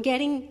 We're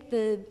getting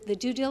the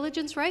due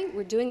diligence right.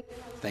 We're doing.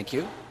 Thank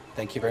you.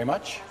 Thank you very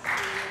much.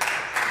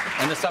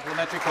 And the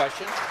supplementary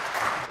question.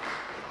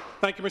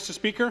 Thank you, Mr.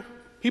 Speaker.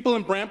 People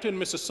in Brampton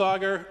and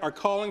Mississauga are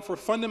calling for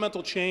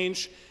fundamental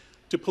change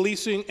to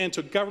policing and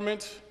to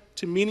government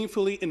to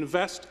meaningfully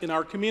invest in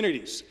our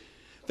communities.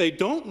 They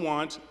don't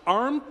want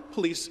armed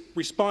police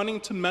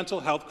responding to mental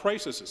health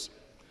crises.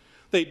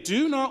 They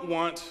do not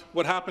want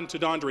what happened to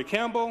Dondre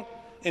Campbell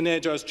and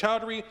Jazaz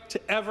Chowdhury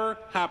to ever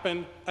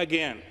happen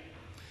again.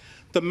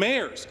 The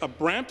mayors of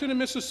Brampton and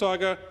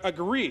Mississauga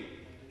agree,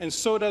 and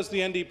so does the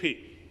NDP.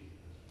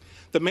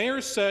 The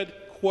mayors said,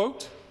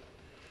 quote,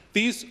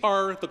 "These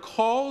are the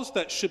calls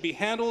that should be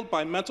handled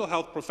by mental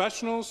health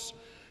professionals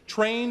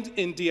trained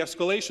in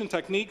de-escalation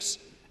techniques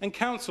and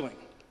counseling,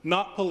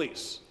 not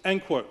police,"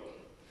 end quote.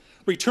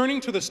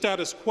 Returning to the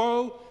status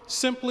quo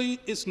simply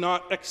is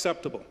not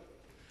acceptable.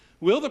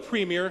 Will the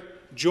Premier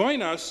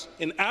join us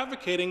in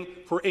advocating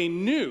for a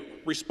new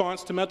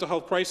response to mental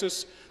health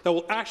crisis that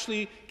will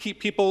actually keep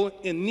people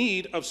in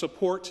need of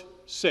support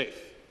safe?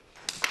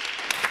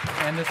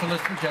 And the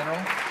Solicitor General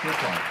to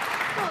reply.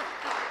 Well,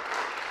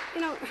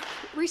 you know,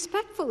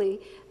 respectfully,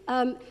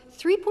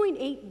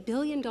 $3.8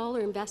 billion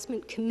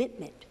investment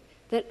commitment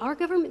that our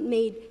government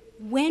made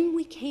when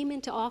we came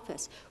into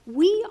office.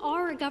 We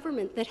are a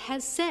government that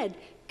has said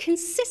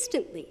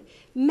consistently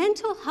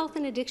mental health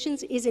and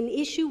addictions is an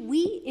issue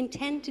we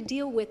intend to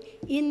deal with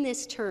in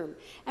this term.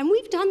 And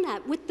we've done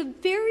that with the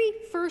very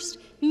first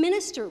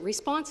minister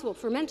responsible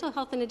for mental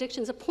health and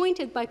addictions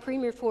appointed by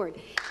Premier Ford.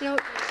 You know,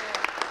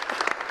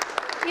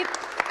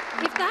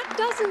 if that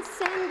doesn't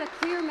send a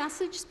clear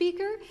message,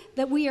 Speaker,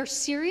 that we are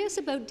serious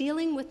about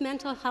dealing with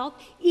mental health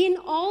in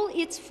all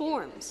its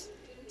forms.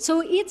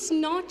 So it's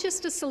not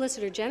just a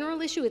Solicitor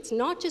General issue, it's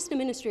not just a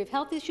Ministry of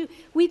Health issue.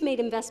 We've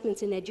made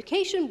investments in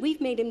education, we've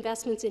made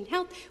investments in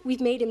health, we've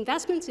made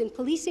investments in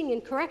policing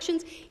and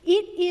corrections.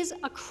 It is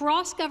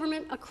across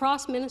government,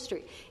 across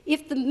ministry.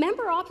 If the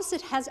member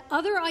opposite has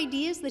other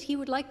ideas that he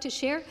would like to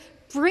share,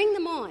 bring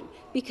them on,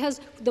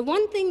 because the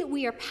one thing that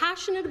we are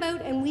passionate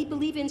about and we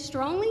believe in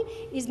strongly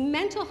is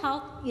mental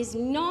health is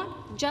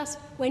not just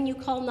when you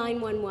call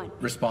 911.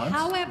 Response?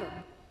 However,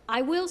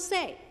 I will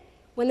say,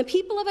 when the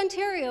people of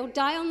Ontario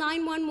dial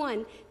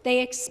 911, they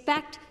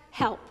expect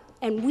help,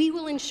 and we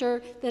will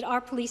ensure that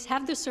our police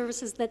have the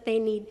services that they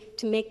need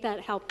to make that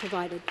help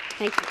provided.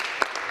 Thank you.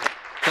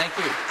 Thank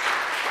you.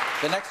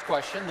 The next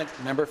question, the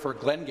member for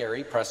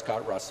Glengarry,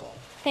 Prescott Russell.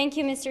 Thank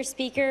you, Mr.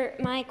 Speaker.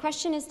 My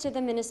question is to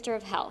the Minister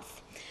of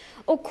Health.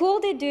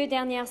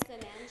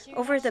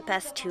 Over the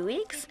past 2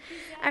 weeks,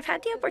 I've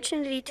had the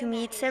opportunity to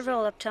meet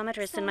several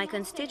optometrists in my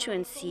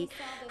constituency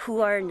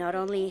who are not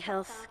only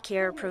health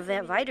care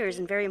providers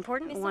and very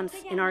important ones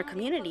in our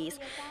communities,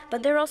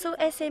 but they're also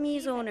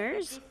SMEs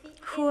owners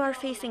who are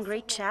facing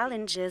great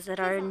challenges that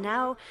are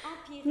now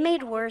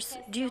made worse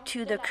due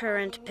to the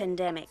current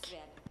pandemic.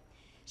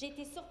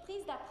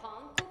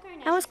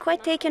 I was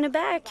quite taken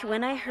aback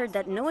when I heard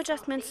that no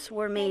adjustments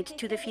were made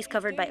to the fees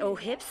covered by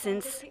OHIP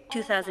since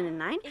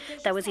 2009,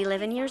 that was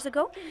 11 years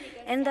ago,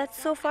 and that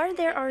so far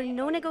there are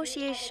no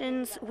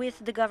negotiations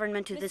with the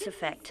government to this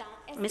effect.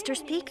 Mr.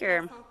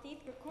 Speaker,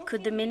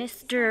 could the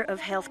Minister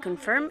of Health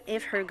confirm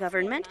if her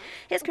government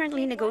is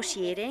currently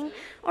negotiating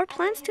or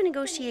plans to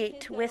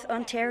negotiate with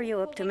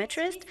Ontario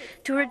optometrists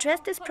to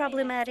address this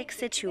problematic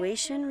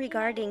situation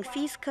regarding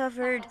fees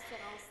covered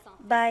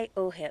by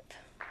OHIP?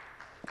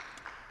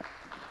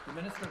 The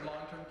Minister of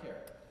Long-Term Care.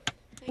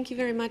 Thank you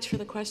very much for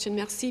the question.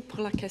 Merci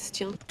pour la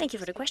question. Thank you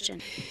for the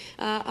question.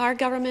 Our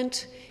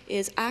government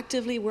is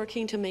actively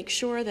working to make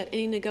sure that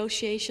any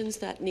negotiations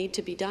that need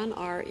to be done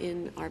are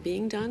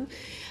being done.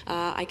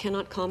 I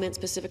cannot comment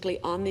specifically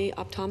on the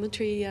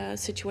optometry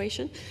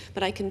situation,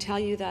 but I can tell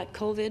you that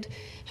COVID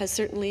has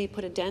certainly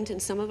put a dent in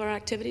some of our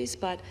activities,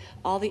 but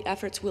all the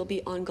efforts will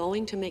be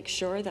ongoing to make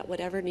sure that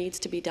whatever needs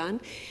to be done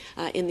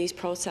in these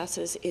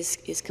processes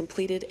is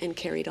completed and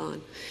carried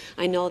on.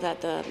 I know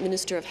that the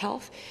Minister of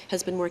Health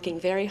has been working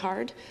very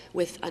hard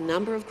with a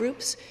number of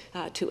groups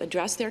to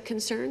address their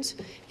concerns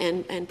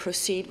and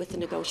proceed with the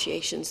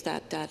negotiations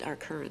that are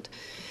current.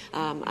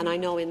 And I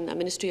know in the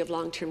Ministry of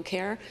Long-Term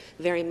Care,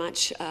 very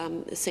much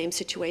the same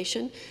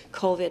situation.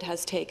 COVID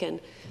has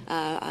taken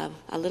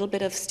a little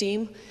bit of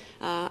steam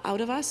out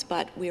of us,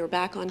 but we are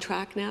back on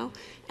track now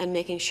and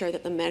making sure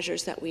that the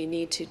measures that we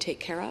need to take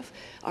care of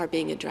are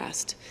being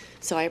addressed.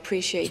 So I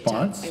appreciate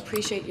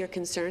your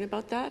concern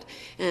about that,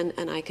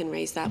 and I can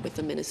raise that with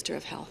the Minister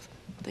of Health.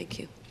 Thank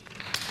you.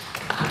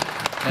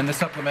 And the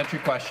supplementary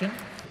question.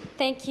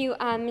 Thank you,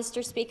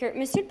 Mr. Speaker.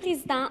 Monsieur le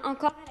Président,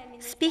 encore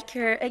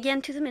Speaker,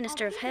 again to the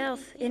Minister of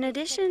Health. In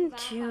addition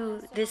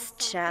to this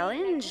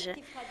challenge,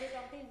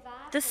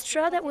 the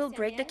straw that will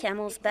break the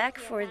camel's back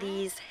for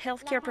these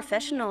healthcare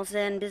professionals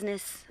and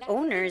business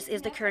owners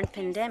is the current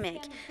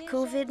pandemic.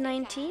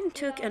 COVID-19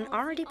 took an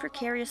already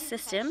precarious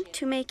system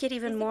to make it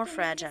even more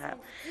fragile.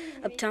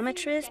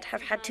 Optometrists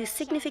have had to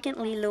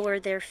significantly lower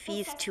their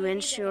fees to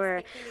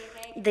ensure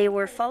they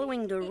were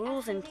following the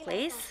rules in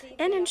place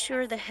and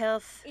ensure the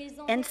health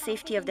and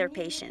safety of their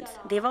patients.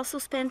 They've also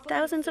spent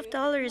thousands of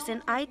dollars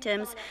in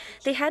items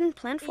they hadn't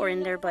planned for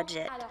in their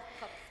budget.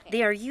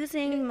 They are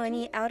using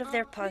money out of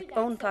their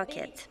own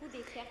pocket.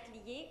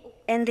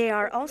 And they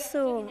are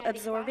also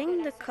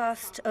absorbing the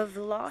cost of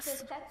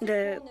loss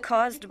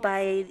caused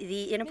by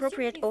the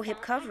inappropriate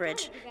OHIP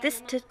coverage.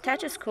 This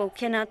status quo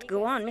cannot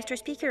go on. Mr.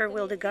 Speaker,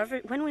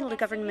 when will the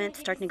government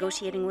start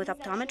negotiating with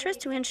optometrists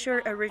to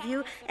ensure a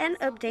review and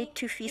update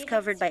to fees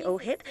covered by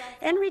OHIP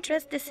and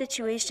redress this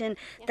situation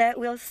that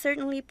will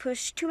certainly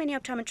push too many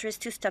optometrists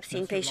to stop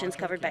seeing patients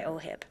covered by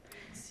OHIP?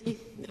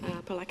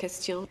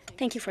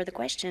 Thank you for the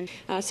question.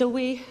 So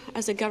we,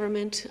 as a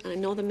government, and I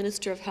know the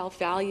Minister of Health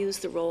values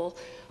the role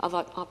of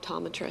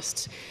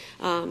optometrists.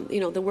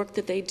 The work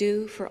that they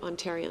do for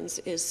Ontarians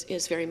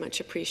is very much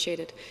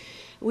appreciated.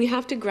 We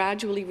have to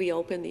gradually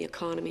reopen the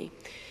economy,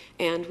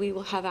 and we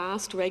will have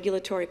asked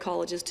regulatory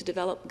colleges to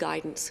develop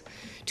guidance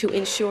to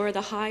ensure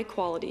the high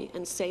quality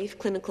and safe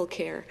clinical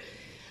care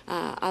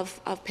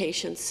of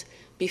patients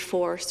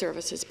before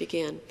services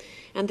begin.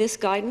 And this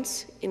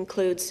guidance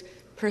includes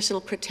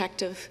personal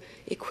protective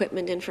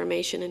equipment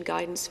information and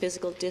guidance,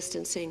 physical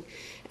distancing,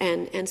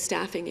 and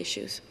staffing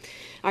issues.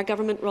 Our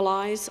government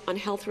relies on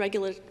health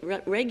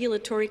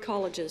regulatory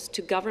colleges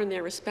to govern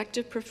their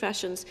respective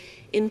professions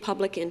in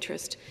public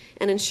interest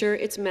and ensure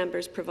its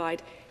members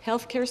provide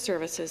healthcare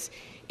services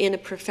in a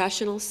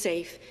professional,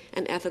 safe,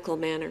 and ethical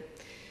manner.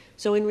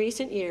 So in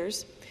recent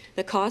years,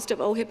 the cost of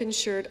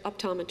OHIP-insured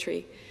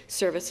optometry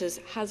services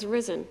has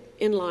risen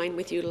in line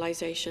with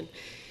utilization.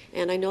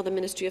 And I know the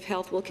Ministry of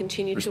Health will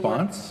continue to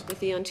work with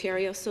the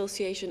Ontario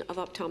Association of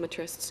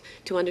Optometrists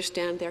to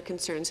understand their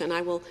concerns, and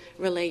I will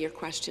relay your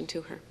question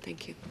to her.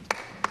 Thank you.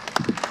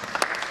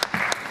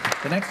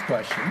 The next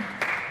question,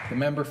 the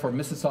member for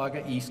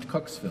Mississauga East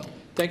Cooksville.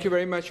 Thank you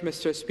very much,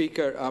 Mr.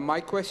 Speaker.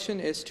 My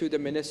question is to the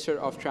Minister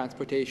of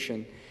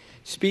Transportation.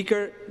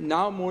 Speaker,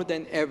 now more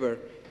than ever,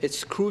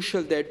 it's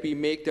crucial that we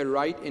make the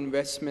right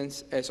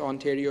investments as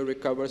Ontario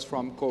recovers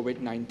from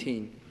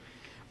COVID-19.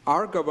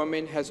 Our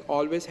government has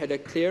always had a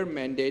clear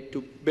mandate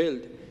to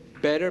build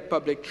better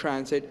public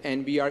transit,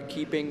 and we are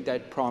keeping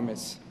that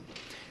promise.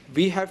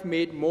 We have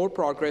made more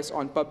progress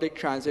on public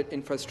transit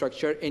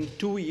infrastructure in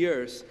 2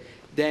 years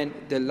than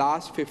the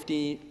last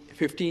 15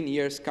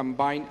 years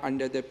combined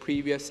under the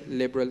previous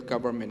Liberal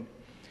government.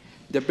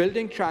 The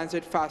Building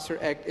Transit Faster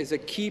Act is a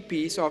key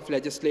piece of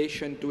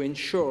legislation to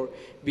ensure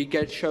we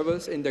get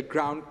shovels in the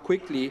ground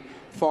quickly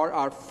for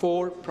our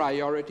 4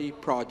 priority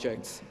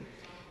projects.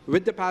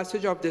 With the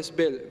passage of this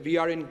bill, we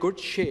are in good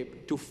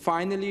shape to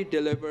finally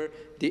deliver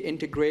the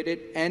integrated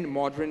and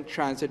modern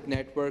transit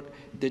network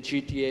the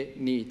GTA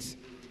needs.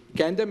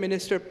 Can the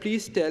Minister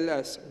please tell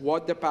us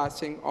what the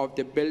passing of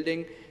the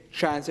Building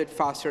Transit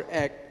Faster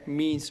Act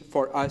means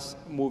for us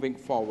moving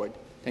forward?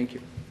 Thank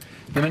you.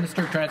 The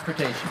Minister of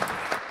Transportation.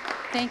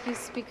 Thank you,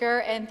 Speaker,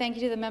 and thank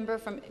you to the member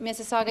from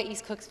Mississauga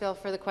East Cooksville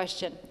for the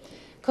question.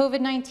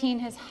 COVID-19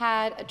 has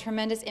had a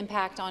tremendous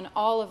impact on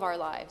all of our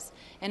lives,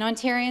 and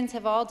Ontarians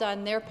have all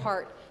done their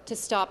part to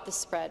stop the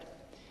spread.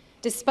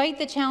 Despite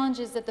the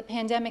challenges that the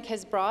pandemic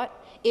has brought,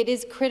 it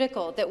is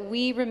critical that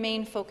we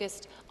remain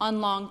focused on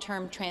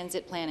long-term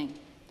transit planning.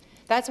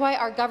 That's why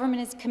our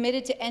government is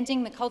committed to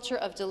ending the culture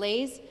of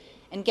delays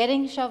and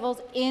getting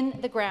shovels in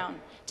the ground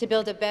to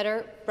build a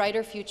better,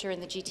 brighter future in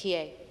the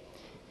GTA.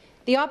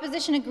 The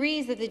opposition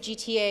agrees that the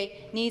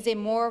GTA needs a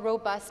more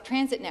robust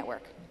transit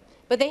network,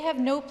 but they have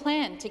no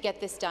plan to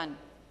get this done.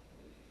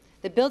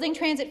 The Building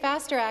Transit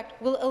Faster Act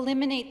will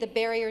eliminate the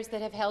barriers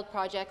that have held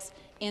projects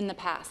in the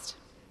past.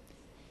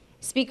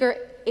 Speaker,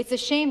 it's a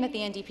shame that the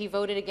NDP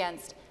voted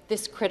against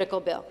this critical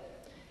bill,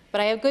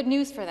 but I have good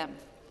news for them.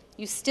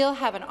 You still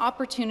have an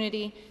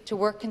opportunity to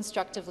work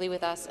constructively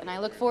with us, and I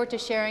look forward to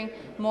sharing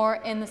more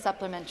in the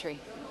supplementary.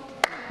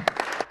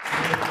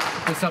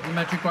 The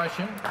supplementary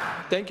question.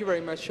 Thank you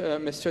very much,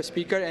 Mr.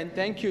 Speaker, and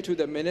thank you to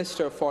the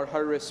Minister for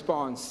her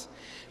response.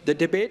 The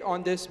debate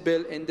on this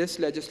bill in this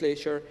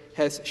legislature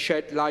has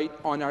shed light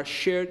on our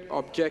shared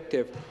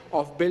objective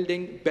of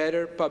building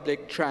better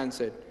public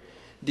transit.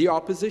 The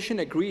opposition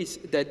agrees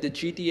that the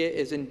GTA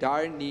is in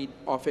dire need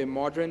of a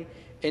modern,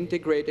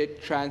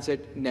 integrated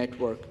transit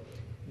network.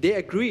 They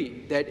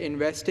agree that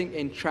investing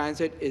in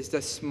transit is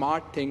the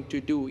smart thing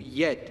to do,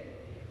 yet,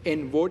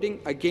 in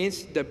voting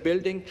against the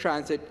Building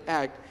Transit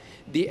Act,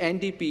 the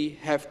NDP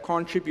have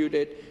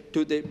contributed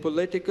to the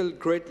political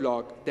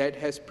gridlock that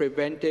has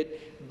prevented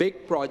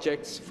big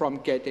projects from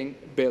getting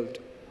built.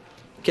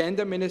 Can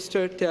the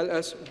Minister tell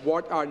us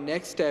what our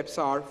next steps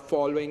are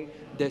following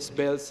this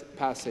bill's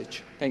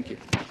passage? Thank you.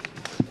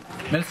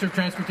 Minister of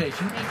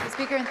Transportation. Thank you,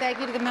 Speaker, and thank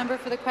you to the member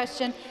for the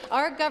question.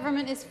 Our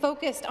government is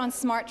focused on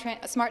smart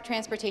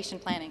transportation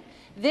planning.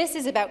 This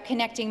is about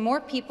connecting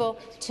more people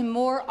to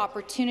more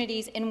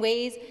opportunities in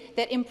ways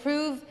that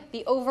improve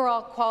the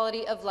overall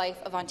quality of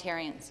life of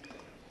Ontarians.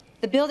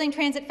 The Building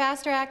Transit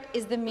Faster Act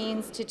is the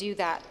means to do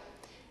that.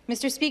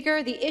 Mr.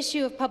 Speaker, the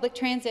issue of public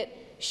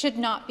transit should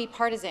not be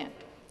partisan.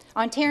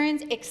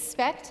 Ontarians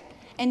expect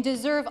and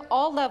deserve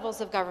all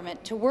levels of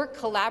government to work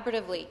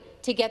collaboratively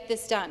to get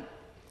this done.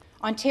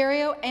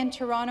 Ontario and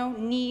Toronto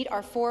need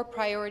our 4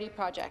 priority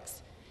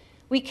projects.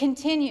 We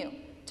continue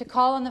to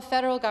call on the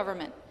federal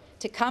government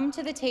to come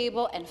to the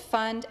table and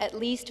fund at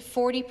least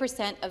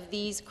 40% of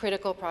these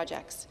critical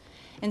projects.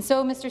 And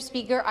so, Mr.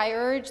 Speaker, I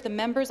urge the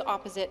members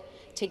opposite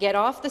to get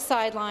off the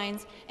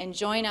sidelines and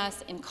join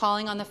us in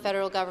calling on the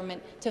federal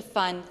government to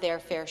fund their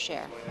fair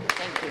share.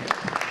 Thank you.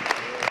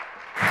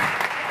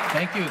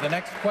 Thank you. The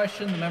next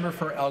question, the member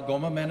for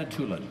Algoma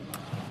Manitoulin.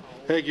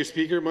 Thank you,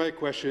 Speaker. My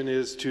question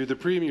is to the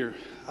Premier.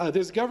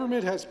 This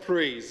government has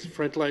praised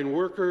frontline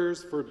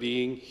workers for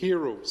being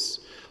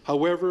heroes.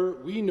 However,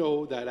 we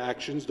know that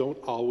actions don't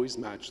always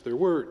match their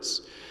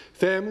words.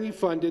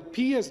 Family-funded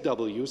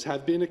PSWs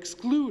have been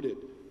excluded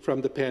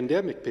from the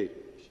pandemic pay.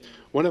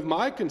 One of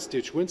my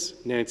constituents,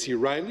 Nancy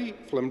Riley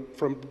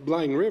from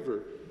Blind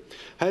River,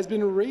 has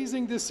been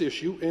raising this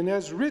issue and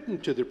has written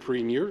to the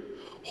Premier,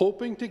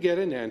 hoping to get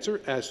an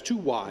answer as to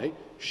why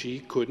she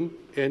couldn't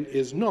and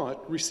is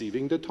not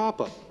receiving the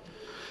top-up.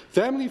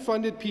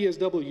 Family-funded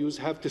PSWs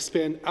have to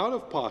spend out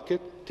of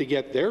pocket to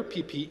get their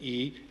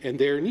PPE and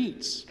their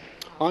needs,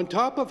 on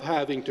top of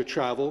having to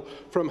travel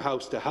from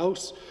house to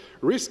house,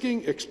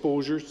 risking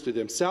exposures to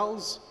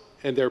themselves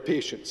and their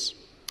patients.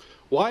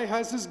 Why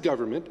has this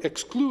government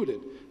excluded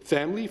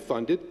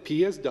family-funded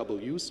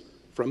PSWs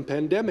from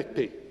pandemic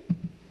pay?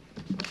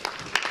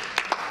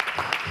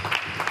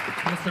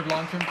 Minister of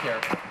Long-Term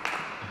Care.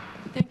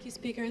 Thank you,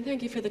 Speaker, and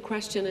thank you for the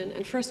question.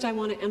 And first, I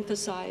want to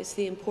emphasize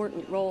the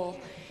important role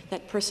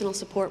that personal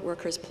support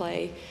workers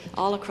play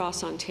all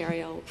across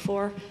Ontario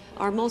for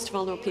our most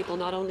vulnerable people,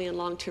 not only in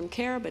long-term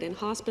care, but in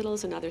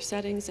hospitals and other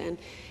settings and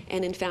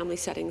in family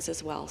settings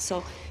as well.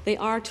 So they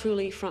are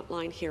truly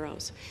frontline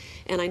heroes.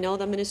 And I know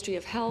the Ministry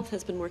of Health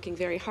has been working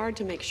very hard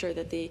to make sure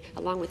that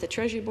along with the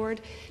Treasury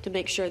Board, to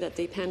make sure that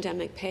the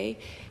pandemic pay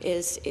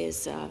is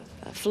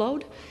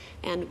flowed.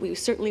 And we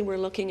certainly were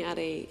looking at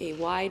a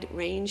wide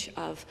range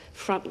of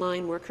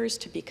frontline workers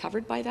to be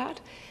covered by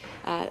that.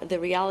 The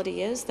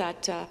reality is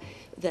that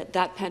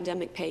that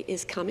pandemic pay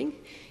is coming.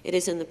 It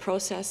is in the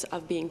process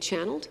of being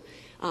channeled.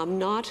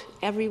 Not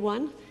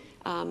everyone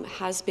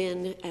has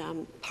been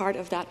part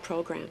of that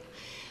program.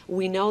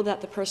 We know that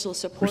the personal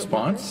support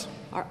workers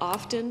are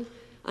often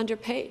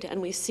underpaid,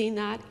 and we've seen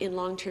that in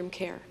long-term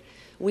care.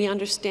 We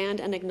understand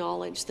and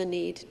acknowledge the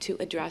need to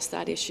address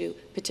that issue,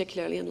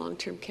 particularly in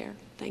long-term care.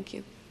 Thank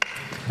you.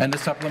 And the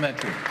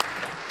supplementary.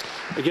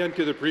 Again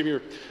to the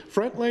Premier.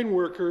 Frontline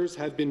workers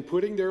have been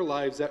putting their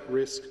lives at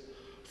risk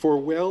for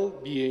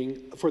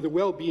the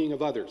well-being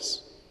of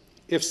others.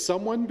 If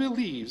someone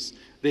believes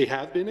they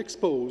have been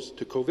exposed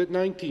to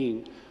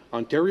COVID-19,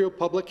 Ontario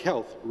Public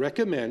Health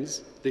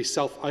recommends they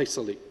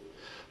self-isolate.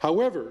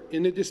 However,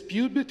 in a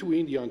dispute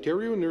between the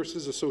Ontario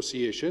Nurses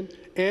Association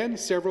and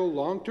several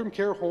long-term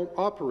care home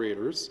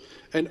operators,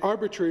 an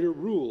arbitrator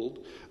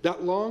ruled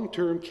that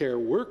long-term care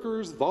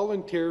workers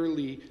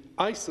voluntarily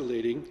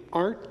isolating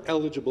aren't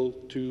eligible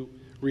to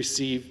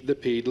receive the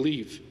paid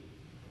leave.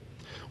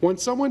 When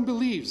someone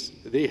believes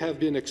they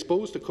have been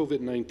exposed to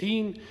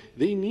COVID-19,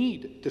 they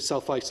need to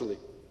self-isolate.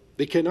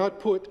 They cannot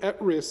put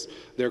at risk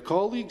their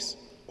colleagues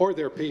or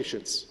their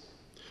patients.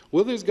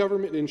 Will this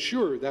government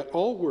ensure that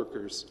all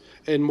workers,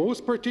 and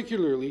most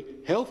particularly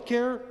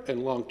healthcare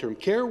and long-term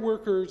care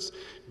workers,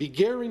 be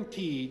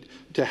guaranteed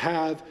to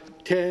have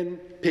 10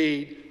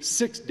 paid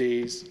 6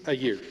 days a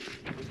year?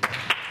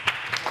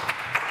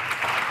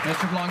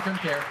 Minister of Long-Term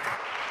Care.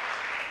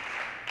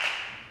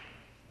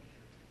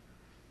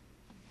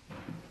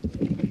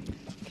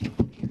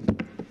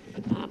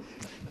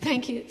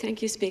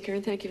 Thank you, Speaker,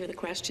 and thank you for the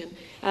question.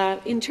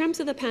 In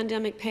terms of the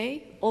pandemic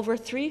pay, over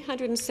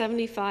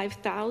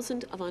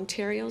 375,000 of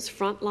Ontario's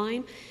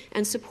frontline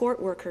and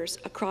support workers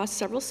across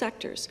several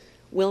sectors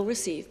will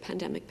receive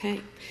pandemic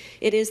pay.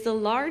 It is the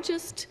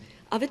largest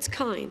of its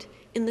kind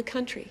in the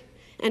country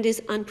and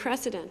is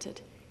unprecedented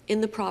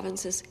in the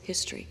province's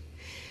history.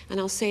 And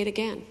I'll say it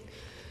again,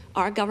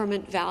 our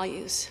government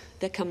values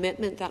the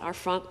commitment that our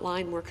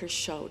frontline workers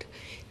showed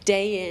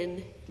day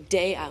in,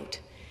 day out.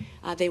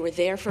 They were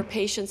there for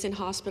patients in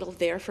hospital,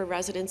 there for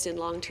residents in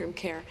long-term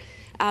care.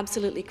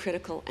 Absolutely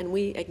critical, and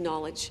we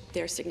acknowledge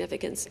their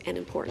significance and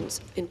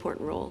important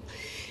role.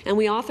 And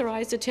we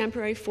authorized a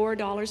temporary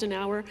 $4 an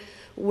hour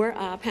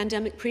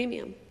pandemic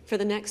premium for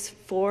the next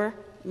 4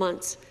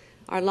 months.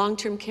 Our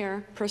long-term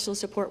care personal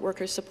support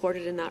workers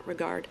supported in that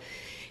regard.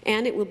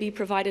 And it will be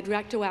provided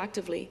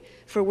retroactively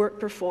for work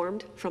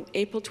performed from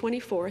April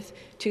 24th,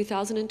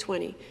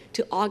 2020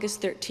 to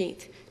August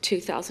 13th,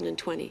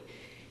 2020.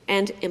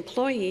 And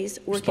employees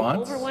working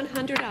over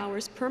 100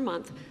 hours per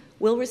month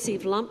will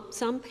receive lump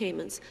sum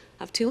payments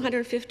of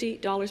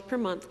 $250 per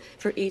month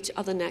for each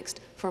of the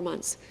next 4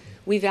 months.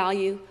 We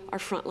value our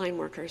frontline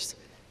workers.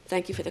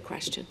 Thank you for the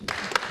question.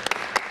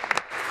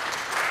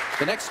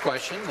 The next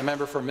question, the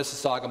member for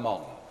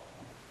Mississauga-Malton.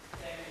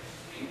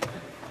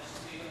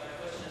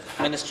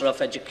 Minister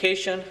of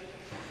Education.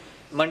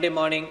 Monday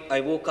morning,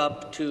 I woke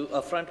up to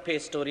a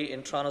front-page story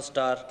in Toronto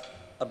Star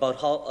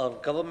about how our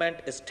government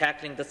is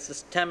tackling the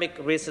systemic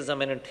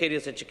racism in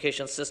Ontario's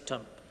education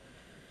system.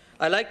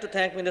 I'd like to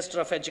thank Minister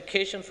of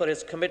Education for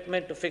his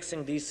commitment to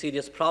fixing these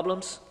serious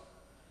problems.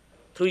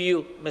 Through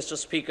you, Mr.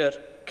 Speaker,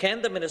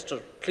 can the Minister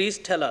please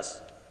tell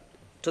us,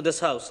 to this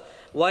House,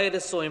 why it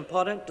is so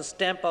important to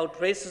stamp out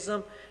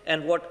racism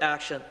and what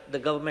action the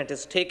government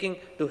is taking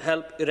to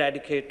help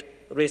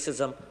eradicate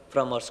racism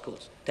from our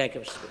schools? Thank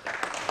you, Mr. Speaker.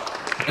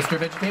 Minister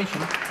of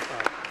Education.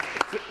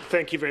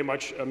 Thank you very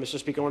much, Mr.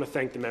 Speaker. I want to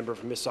thank the member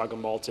from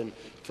Mississauga-Malton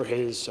for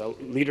his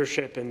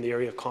leadership in the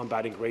area of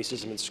combating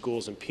racism in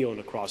schools in Peel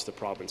and across the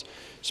province.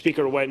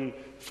 Speaker, when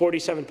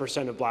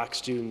 47% of black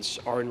students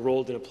are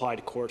enrolled in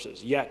applied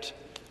courses, yet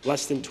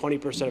less than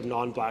 20% of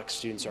non-black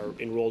students are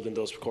enrolled in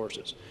those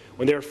courses,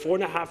 when they are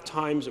 4.5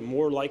 times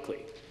more likely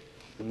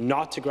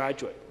not to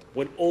graduate,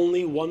 when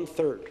only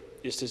 1/3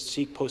 is to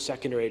seek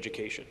post-secondary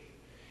education,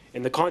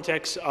 in the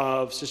context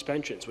of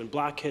suspensions, when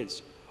black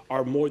kids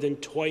are more than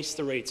twice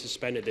the rate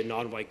suspended than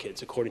non-white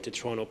kids, according to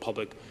Toronto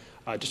Public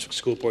District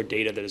School Board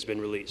data that has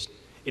been released.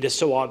 It is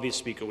so obvious,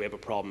 Speaker, we have a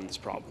problem in this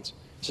province.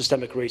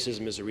 Systemic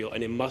racism is real,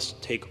 and it must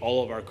take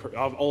all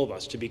of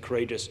us to be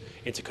courageous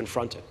and to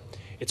confront it.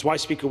 It's why,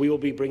 Speaker, we will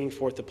be bringing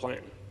forth a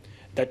plan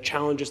that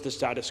challenges the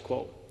status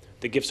quo,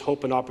 that gives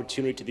hope and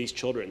opportunity to these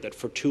children that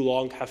for too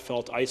long have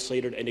felt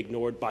isolated and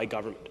ignored by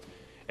government,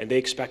 and they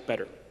expect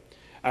better.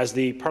 As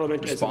the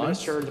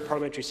Minister and the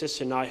Parliamentary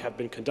Assistant and I have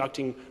been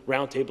conducting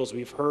roundtables,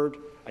 we've heard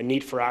a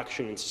need for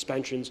action in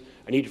suspensions,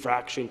 a need for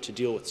action to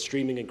deal with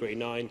streaming in grade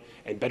 9,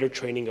 and better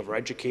training of our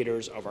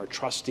educators, of our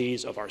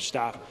trustees, of our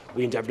staff.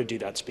 We endeavour to do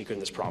that, Speaker, in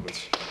this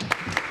province.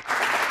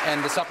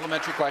 And the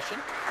supplementary question.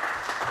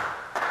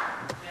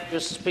 Thank you,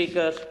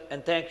 Speaker,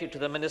 and thank you to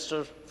the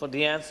Minister for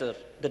the answer.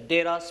 The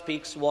data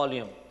speaks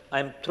volume. I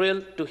am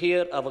thrilled to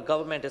hear our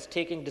government is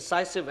taking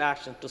decisive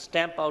action to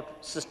stamp out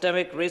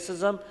systemic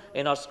racism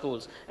in our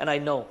schools, and I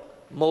know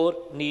more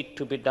need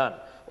to be done.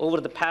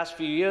 Over the past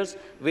few years,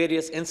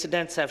 various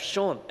incidents have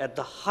shown at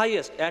the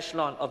highest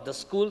echelon of the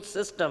school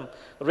system,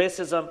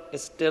 racism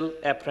is still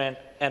apparent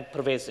and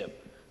pervasive.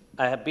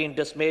 I have been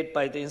dismayed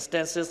by the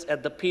instances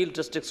at the Peel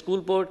District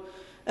School Board,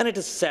 and it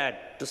is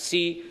sad to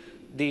see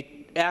the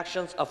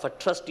actions of a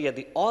trustee at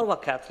the Ottawa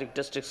Catholic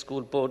District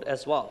School Board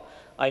as well.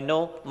 I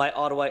know my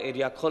Ottawa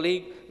area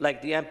colleague,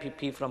 like the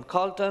MPP from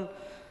Carleton,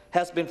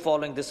 has been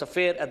following this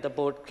affair at the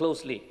board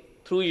closely.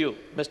 Through you,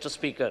 Mr.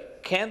 Speaker,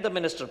 can the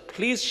Minister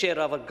please share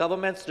our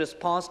government's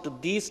response to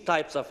these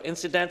types of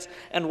incidents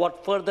and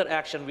what further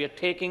action we are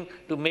taking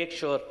to make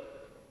sure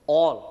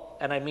all,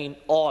 and I mean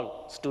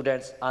all,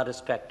 students are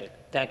respected?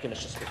 Thank you,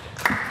 Mr.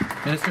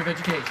 Speaker. Minister of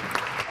Education.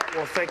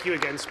 Well, thank you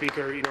again,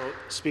 Speaker.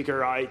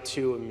 Speaker, I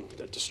too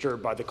am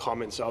disturbed by the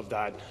comments of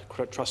that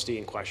trustee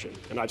in question,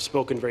 and I've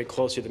spoken very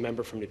closely to the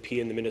member from Nepean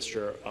and the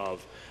Minister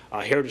of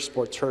Heritage,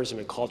 Sport, Tourism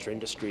and Culture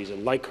Industries,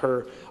 and like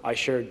her, I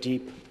share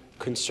deep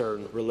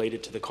concern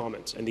related to the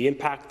comments and the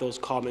impact those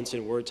comments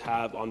and words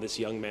have on this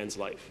young man's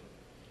life.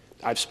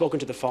 I've spoken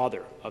to the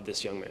father of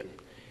this young man,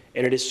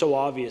 and it is so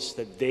obvious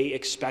that they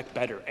expect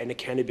better and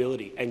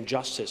accountability and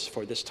justice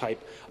for this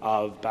type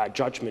of bad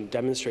judgment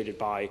demonstrated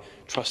by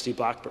Trustee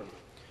Blackburn.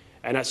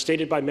 And as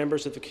stated by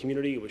members of the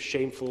community, it was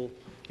shameful,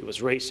 it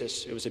was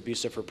racist, it was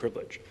abusive for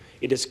privilege.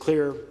 It is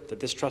clear that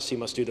this trustee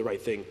must do the right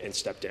thing and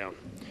step down.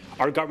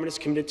 Our government is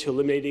committed to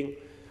eliminating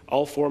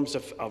all forms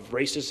of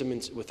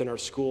racism within our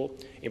school,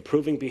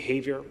 improving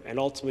behaviour, and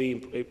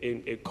ultimately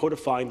in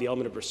codifying the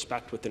element of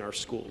respect within our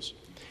schools.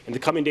 In the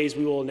coming days,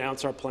 we will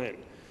announce our plan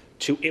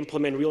to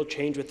implement real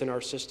change within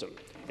our system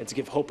and to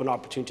give hope and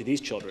opportunity to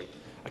these children,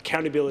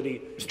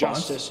 accountability,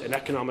 justice, and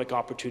economic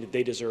opportunity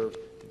they deserve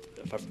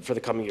for the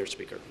coming year,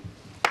 Speaker.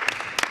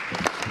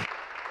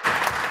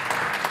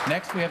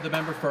 Next, we have the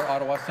member for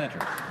Ottawa Centre.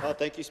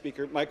 Thank you,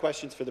 Speaker. My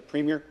question is for the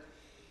Premier.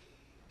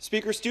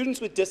 Speaker,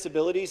 students with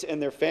disabilities and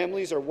their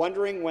families are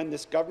wondering when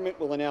this government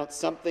will announce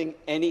something,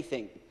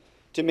 anything,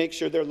 to make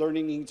sure their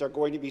learning needs are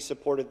going to be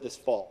supported this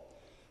fall.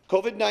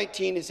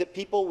 COVID-19 has hit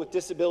people with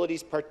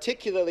disabilities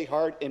particularly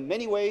hard in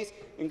many ways,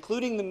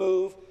 including the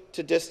move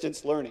to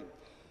distance learning.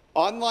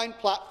 Online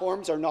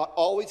platforms are not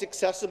always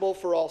accessible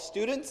for all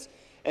students,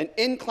 and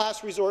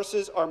in-class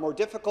resources are more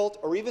difficult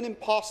or even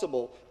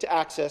impossible to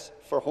access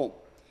from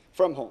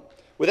home.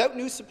 Without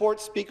new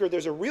support, Speaker,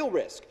 there's a real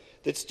risk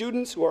that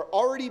students who are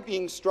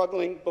already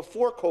struggling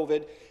before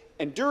COVID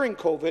and during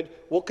COVID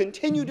will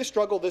continue to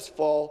struggle this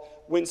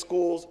fall when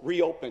schools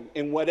reopen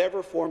in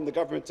whatever form the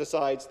government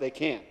decides they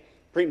can.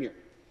 Premier,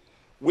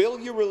 will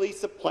you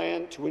release a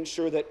plan to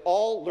ensure that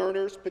all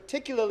learners,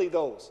 particularly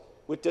those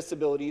with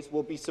disabilities,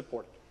 will be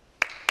supported?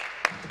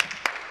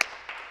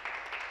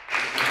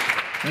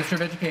 Minister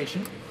of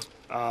Education.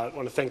 I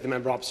want to thank the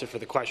member opposite for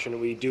the question.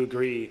 We do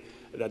agree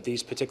that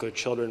these particular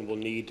children will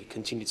need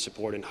continued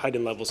support and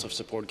heightened levels of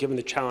support, given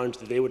the challenge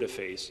that they would have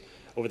faced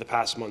over the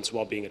past months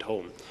while being at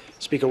home.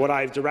 Speaker, what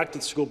I've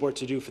directed the school board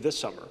to do for this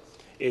summer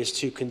is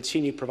to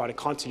continue providing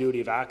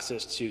continuity of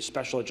access to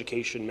special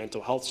education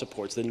mental health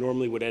supports that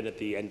normally would end at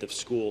the end of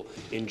school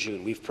in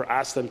June. We've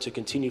asked them to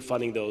continue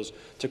funding those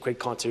to create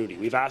continuity.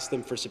 We've asked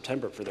them for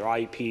September for their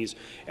IEPs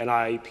and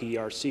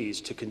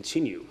IEPRCs to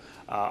continue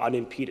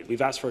unimpeded.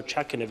 We've asked for a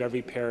check-in of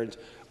every parent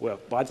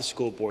by the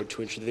school board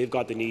to ensure that they've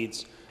got the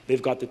needs,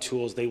 they've got the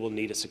tools they will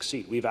need to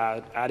succeed. We've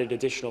added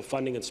additional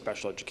funding in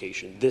special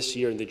education this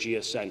year in the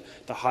GSN,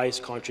 the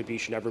highest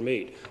contribution ever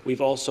made. We've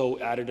also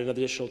added an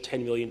additional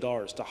 $10 million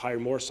to hire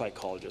more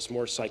psychologists,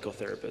 more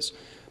psychotherapists.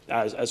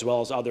 as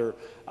well as other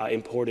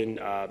important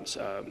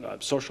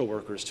social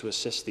workers to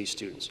assist these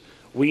students.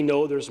 We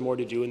know there's more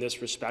to do in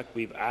this respect.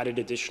 We've added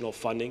additional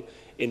funding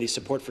in the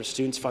Support for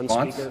Students Fund,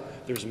 Speaker.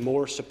 There's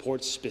more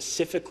support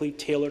specifically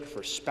tailored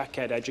for spec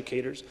ed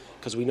educators,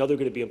 because we know they're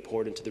going to be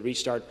important to the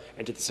restart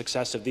and to the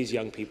success of these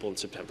young people in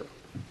September.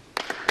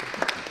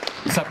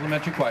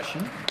 Supplementary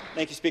question.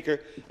 Thank you, Speaker.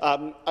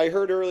 I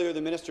heard earlier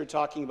the minister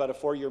talking about a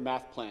 4-year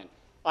math plan.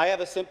 I have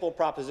a simple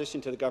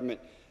proposition to the government.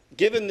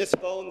 Given this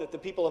phone that the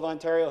people of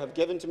Ontario have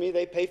given to me,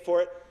 they pay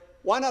for it,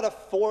 why not a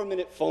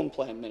 4-minute phone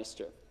plan,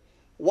 Minister?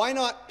 Why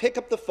not pick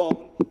up the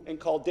phone and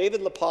call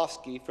David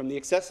Lepofsky from the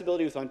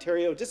Accessibility with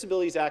Ontario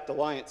Disabilities Act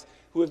Alliance,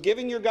 who have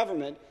given your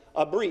government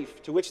a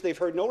brief to which they've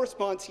heard no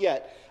response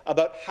yet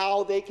about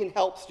how they can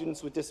help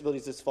students with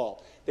disabilities this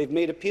fall. They've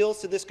made appeals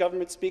to this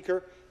government,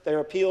 Speaker. Their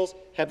appeals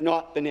have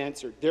not been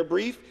answered. Their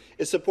brief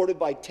is supported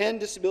by 10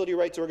 disability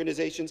rights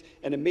organizations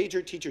and a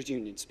major teachers'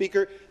 union.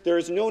 Speaker, there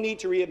is no need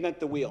to reinvent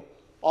the wheel.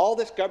 All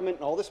this government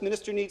and all this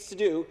minister needs to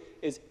do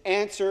is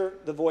answer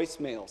the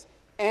voicemails,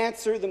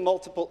 answer the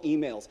multiple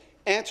emails,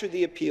 answer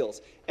the appeals.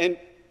 And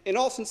in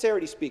all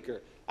sincerity,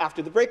 Speaker,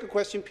 after the break of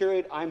question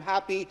period, I'm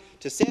happy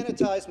to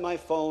sanitize my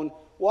phone,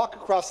 walk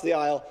across the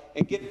aisle,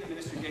 and give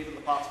Minister David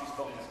Lepofsky's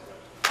phone.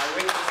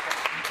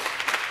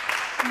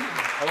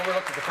 I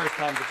overlooked it the first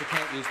time that you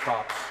can't use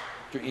props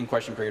in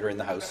question period or in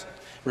the House.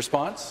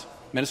 Response?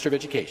 Minister of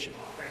Education.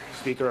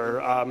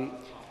 Speaker,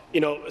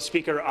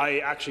 Speaker, I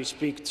actually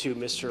speak to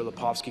Mr.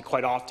 Lepofsky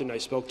quite often. I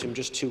spoke to him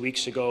just 2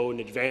 weeks ago in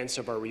advance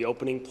of our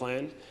reopening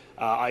plan.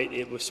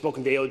 We've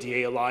spoken to the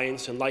AODA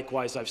Alliance, and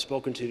likewise I've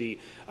spoken to the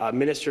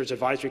Minister's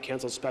Advisory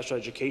Council of Special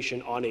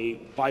Education on a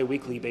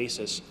bi-weekly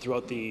basis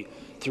throughout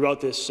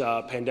this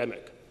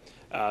pandemic.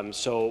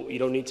 So you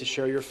don't need to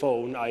share your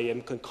phone. I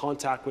am in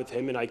contact with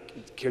him, and I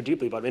care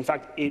deeply about him. In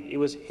fact, it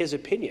was his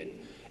opinion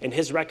and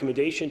his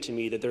recommendation to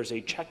me that there's a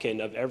check-in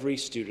of every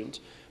student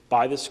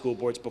by the school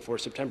boards before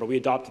September. We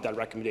adopted that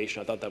recommendation.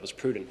 I thought that was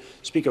prudent.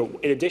 Speaker,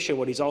 in addition,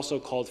 what he's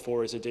also called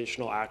for is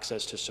additional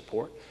access to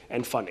support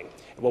and funding.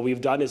 And what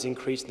we've done is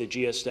increase the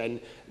GSN,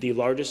 the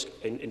largest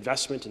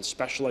investment in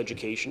special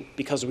education,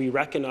 because we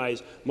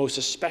recognize, most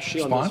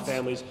especially on those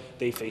families,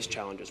 they face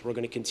challenges. We're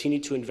going to continue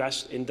to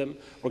invest in them.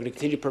 We're going to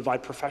continue to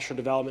provide professional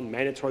development,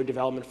 mandatory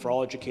development for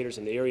all educators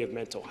in the area of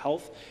mental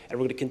health, and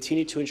we're going to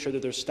continue to ensure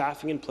that there's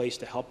staffing in place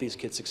to help these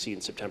kids succeed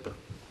in September.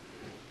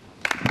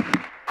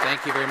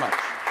 Thank you very much.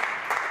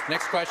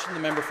 Next question, the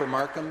member for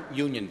Markham,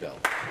 Unionville.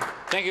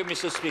 Thank you,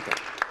 Mr. Speaker.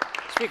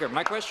 Speaker,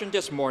 my question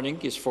this morning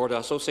is for the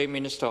Associate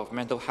Minister of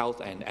Mental Health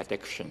and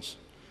Addictions.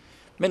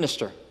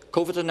 Minister,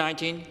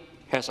 COVID-19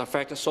 has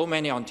affected so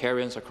many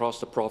Ontarians across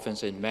the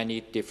province in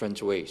many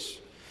different ways.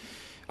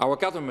 Our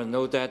government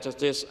knows that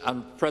this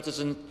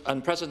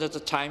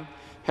unprecedented time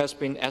has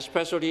been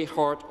especially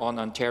hard on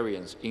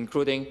Ontarians,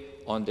 including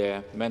on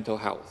their mental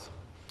health.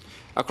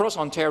 Across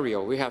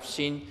Ontario, we have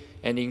seen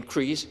an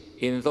increase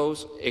in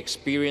those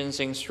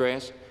experiencing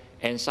stress,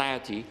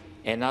 anxiety,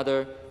 and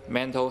other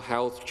mental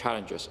health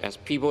challenges as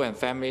people and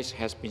families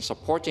have been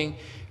supporting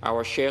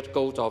our shared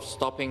goal of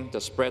stopping the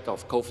spread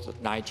of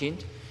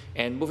COVID-19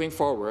 and moving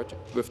forward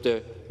with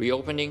the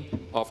reopening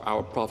of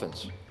our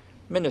province.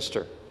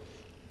 Minister,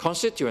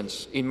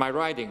 constituents in my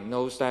riding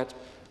knows that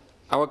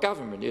our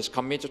government is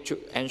committed to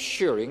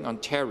ensuring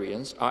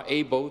Ontarians are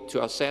able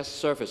to access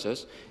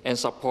services and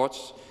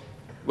supports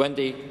when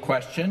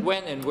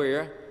and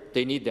where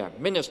they need them.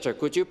 Minister,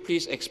 could you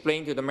please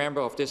explain to the member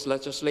of this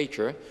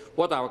legislature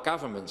what our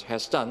government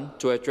has done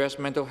to address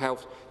mental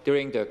health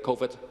during the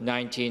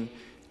COVID-19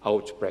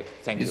 outbreak?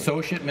 Thank you.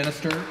 Associate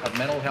Minister of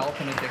Mental Health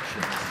and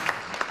Addictions.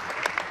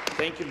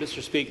 Thank you,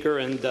 Mr. Speaker,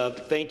 and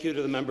thank you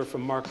to the member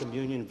from Markham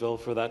Unionville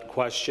for that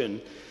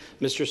question.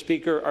 Mr.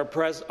 Speaker, our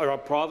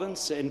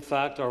province, in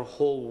fact our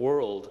whole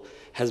world,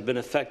 has been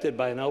affected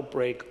by an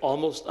outbreak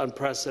almost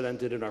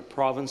unprecedented in our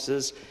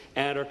provinces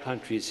and our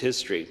country's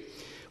history.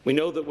 We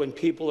know that when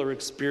people are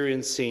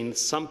experiencing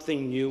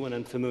something new and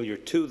unfamiliar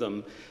to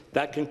them,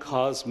 that can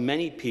cause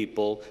many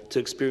people to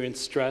experience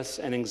stress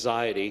and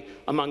anxiety,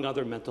 among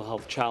other mental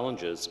health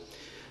challenges.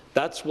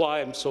 That's why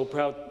I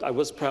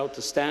was proud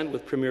to stand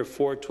with Premier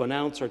Ford to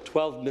announce our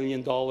 $12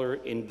 million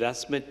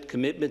investment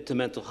commitment to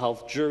mental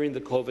health during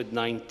the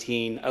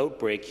COVID-19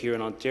 outbreak here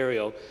in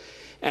Ontario,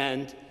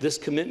 and this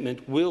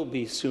commitment will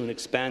be soon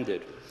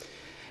expanded.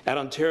 At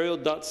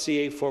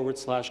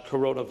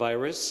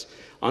ontario.ca/coronavirus,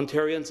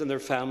 Ontarians and their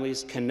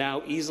families can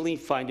now easily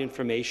find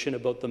information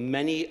about the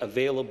many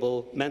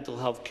available mental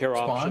health care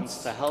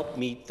options to help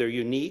meet their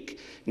unique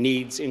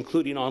needs,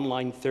 including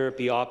online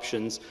therapy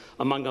options,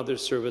 among other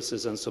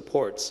services and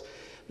supports.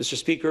 Mr.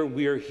 Speaker,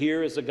 we are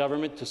here as a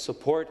government to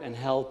support and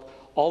help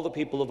all the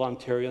people of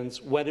Ontarians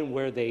when and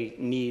where they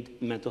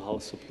need mental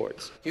health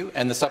supports. Thank you.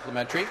 And the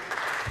supplementary.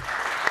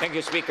 Thank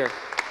you, Speaker.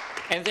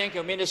 And thank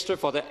you, Minister,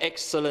 for the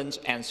excellent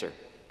answer.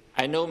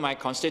 I know my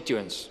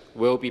constituents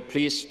will be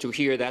pleased to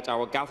hear that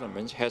our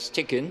government has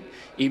taken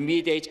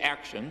immediate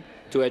action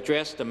to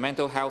address the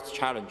mental health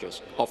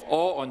challenges of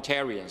all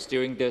Ontarians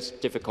during this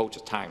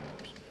difficult time.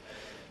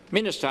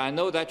 Minister, I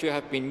know that you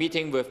have been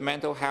meeting with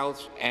mental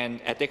health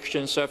and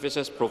addiction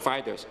services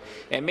providers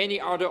and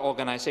many other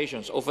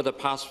organizations over the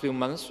past few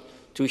months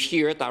to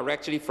hear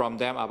directly from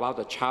them about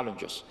the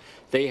challenges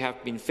they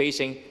have been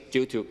facing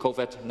due to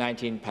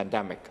COVID-19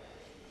 pandemic.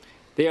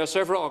 There are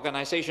several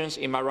organizations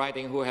in my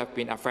riding who have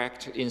been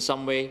affected in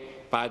some way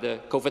by the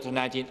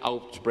COVID-19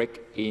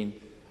 outbreak in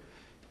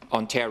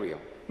Ontario.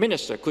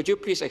 Minister, could you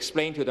please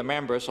explain to the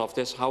members of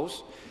this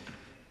House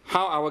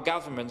how our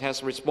government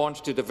has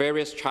responded to the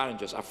various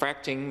challenges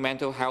affecting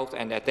mental health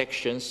and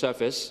addiction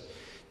service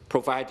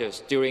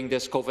providers during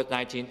this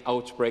COVID-19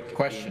 outbreak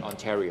in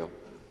Ontario?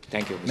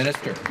 Thank you.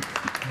 Minister.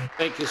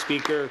 Thank you,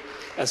 Speaker.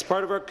 As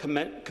part of our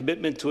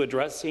commitment to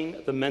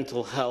addressing the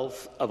mental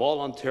health of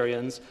all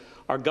Ontarians,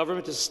 our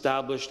government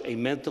established a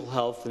mental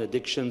health and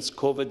addictions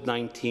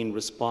COVID-19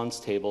 response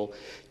table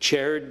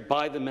chaired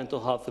by the Mental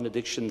Health and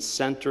Addictions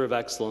Centre of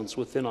Excellence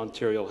within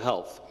Ontario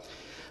Health.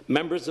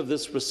 Members of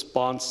this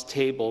response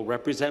table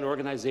represent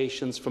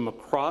organizations from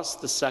across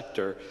the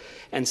sector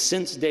and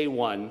since day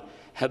one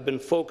have been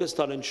focused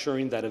on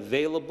ensuring that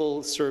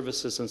available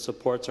services and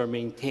supports are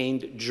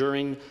maintained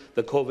during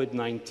the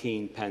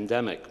COVID-19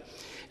 pandemic.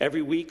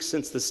 Every week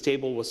since this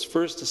table was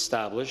first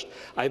established,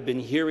 I've been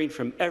hearing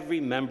from every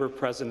member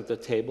present at the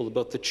table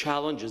about the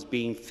challenges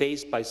being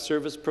faced by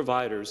service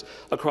providers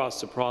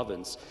across the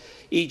province.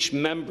 Each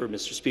member,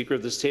 Mr. Speaker,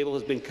 of this table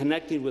has been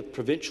connecting with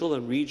provincial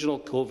and regional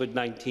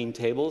COVID-19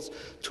 tables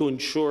to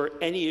ensure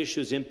any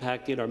issues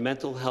impacting our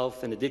mental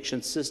health and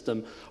addiction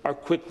system are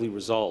quickly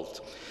resolved.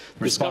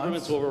 This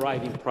government's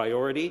overriding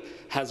priority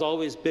has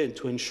always been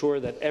to ensure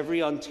that every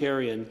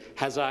Ontarian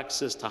has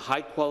access to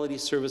high-quality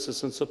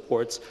services and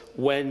supports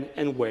when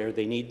and where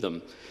they need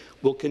them.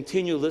 We'll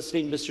continue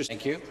listening, Mr.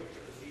 Thank you.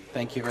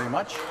 Thank you very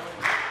much.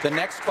 The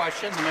next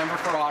question, the member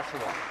for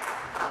Oshawa.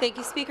 Thank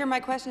you, Speaker. My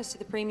question is to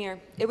the Premier.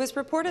 It was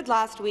reported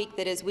last week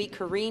that as we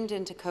careened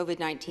into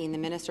COVID-19, the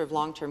Minister of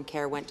Long-Term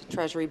Care went to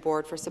Treasury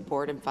Board for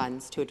support and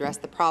funds to address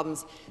the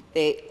problems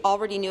they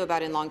already knew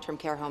about in long-term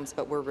care homes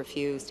but were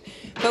refused.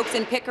 Folks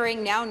in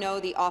Pickering now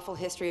know the awful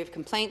history of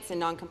complaints and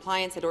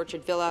non-compliance at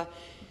Orchard Villa,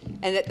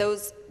 and that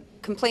those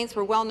complaints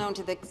were well known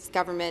to the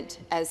government,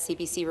 as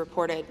CBC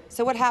reported.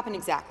 So what happened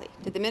exactly?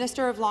 Did the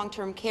Minister of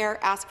Long-Term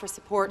Care ask for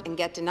support and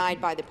get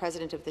denied by the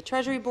President of the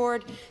Treasury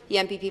Board, the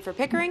MPP for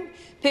Pickering?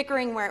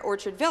 Pickering, where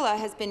Orchard Villa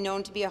has been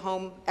known to be a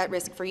home at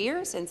risk for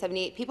years and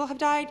 78 people have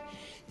died.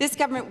 This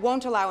government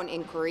won't allow an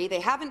inquiry. They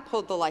haven't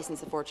pulled the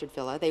licence of Orchard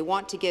Villa. They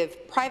want to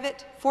give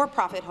private,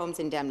 for-profit homes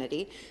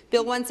indemnity.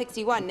 Bill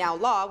 161, now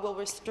law, will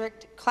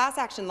restrict class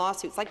action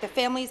lawsuits like the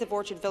families of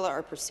Orchard Villa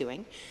are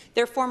pursuing.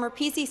 Their former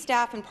PC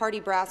staff and party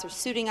brass are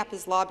suiting up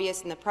as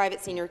lobbyists in the private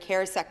senior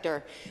care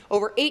sector.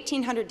 Over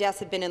 1,800 deaths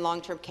have been in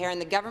long-term care,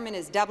 and the government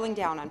is doubling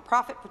down on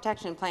profit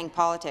protection and playing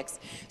politics.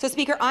 So,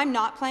 Speaker, I'm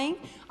not playing.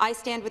 I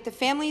stand with the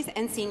families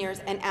and seniors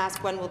and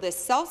ask, when will this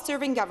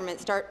self-serving government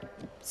start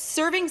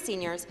serving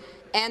seniors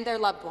and their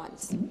loved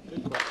ones? And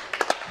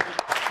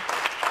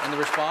the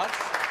response,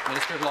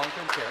 Minister of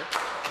Long-Term Care.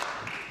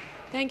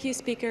 Thank you,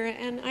 Speaker,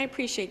 and I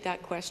appreciate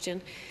that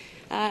question.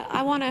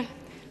 I want to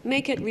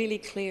make it really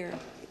clear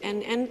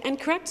and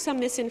correct some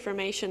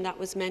misinformation that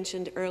was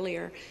mentioned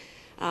earlier.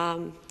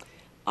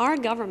 Our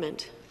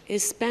government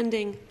is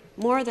spending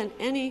more than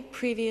any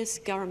previous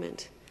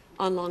government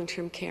on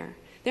long-term care.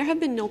 There have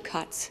been no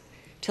cuts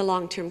to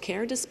long-term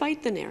care,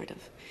 despite the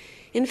narrative.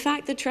 In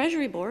fact, the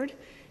Treasury Board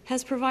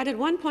has provided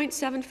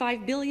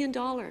 $1.75 billion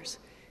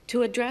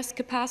to address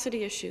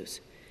capacity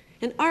issues,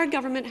 and our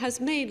government has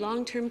made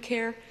long-term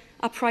care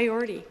a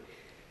priority.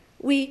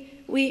 We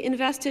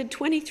invested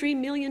 $23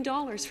 million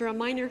for a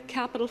minor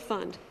capital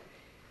fund.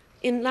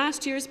 In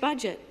last year's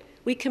budget,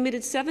 we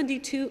committed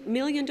 $72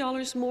 million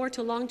more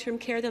to long-term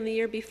care than the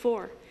year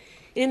before.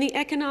 In the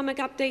economic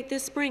update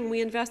this spring,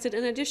 we invested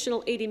an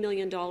additional $80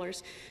 million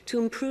to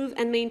improve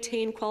and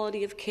maintain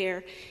quality of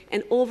care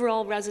and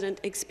overall resident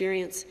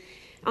experience.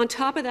 On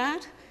top of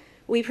that,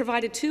 we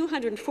provided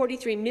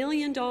 $243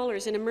 million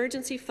in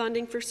emergency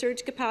funding for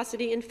surge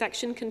capacity,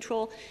 infection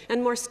control,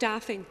 and more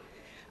staffing.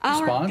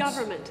 Our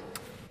government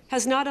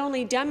has not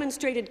only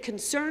demonstrated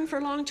concern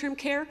for long-term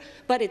care,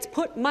 but it's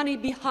put money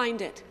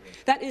behind it.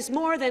 That is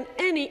more than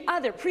any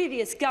other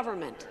previous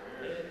government.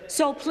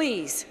 So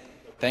please.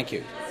 Thank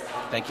you.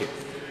 Thank you.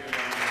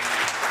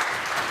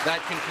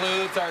 That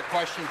concludes our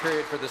question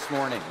period for this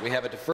morning. We have a deferred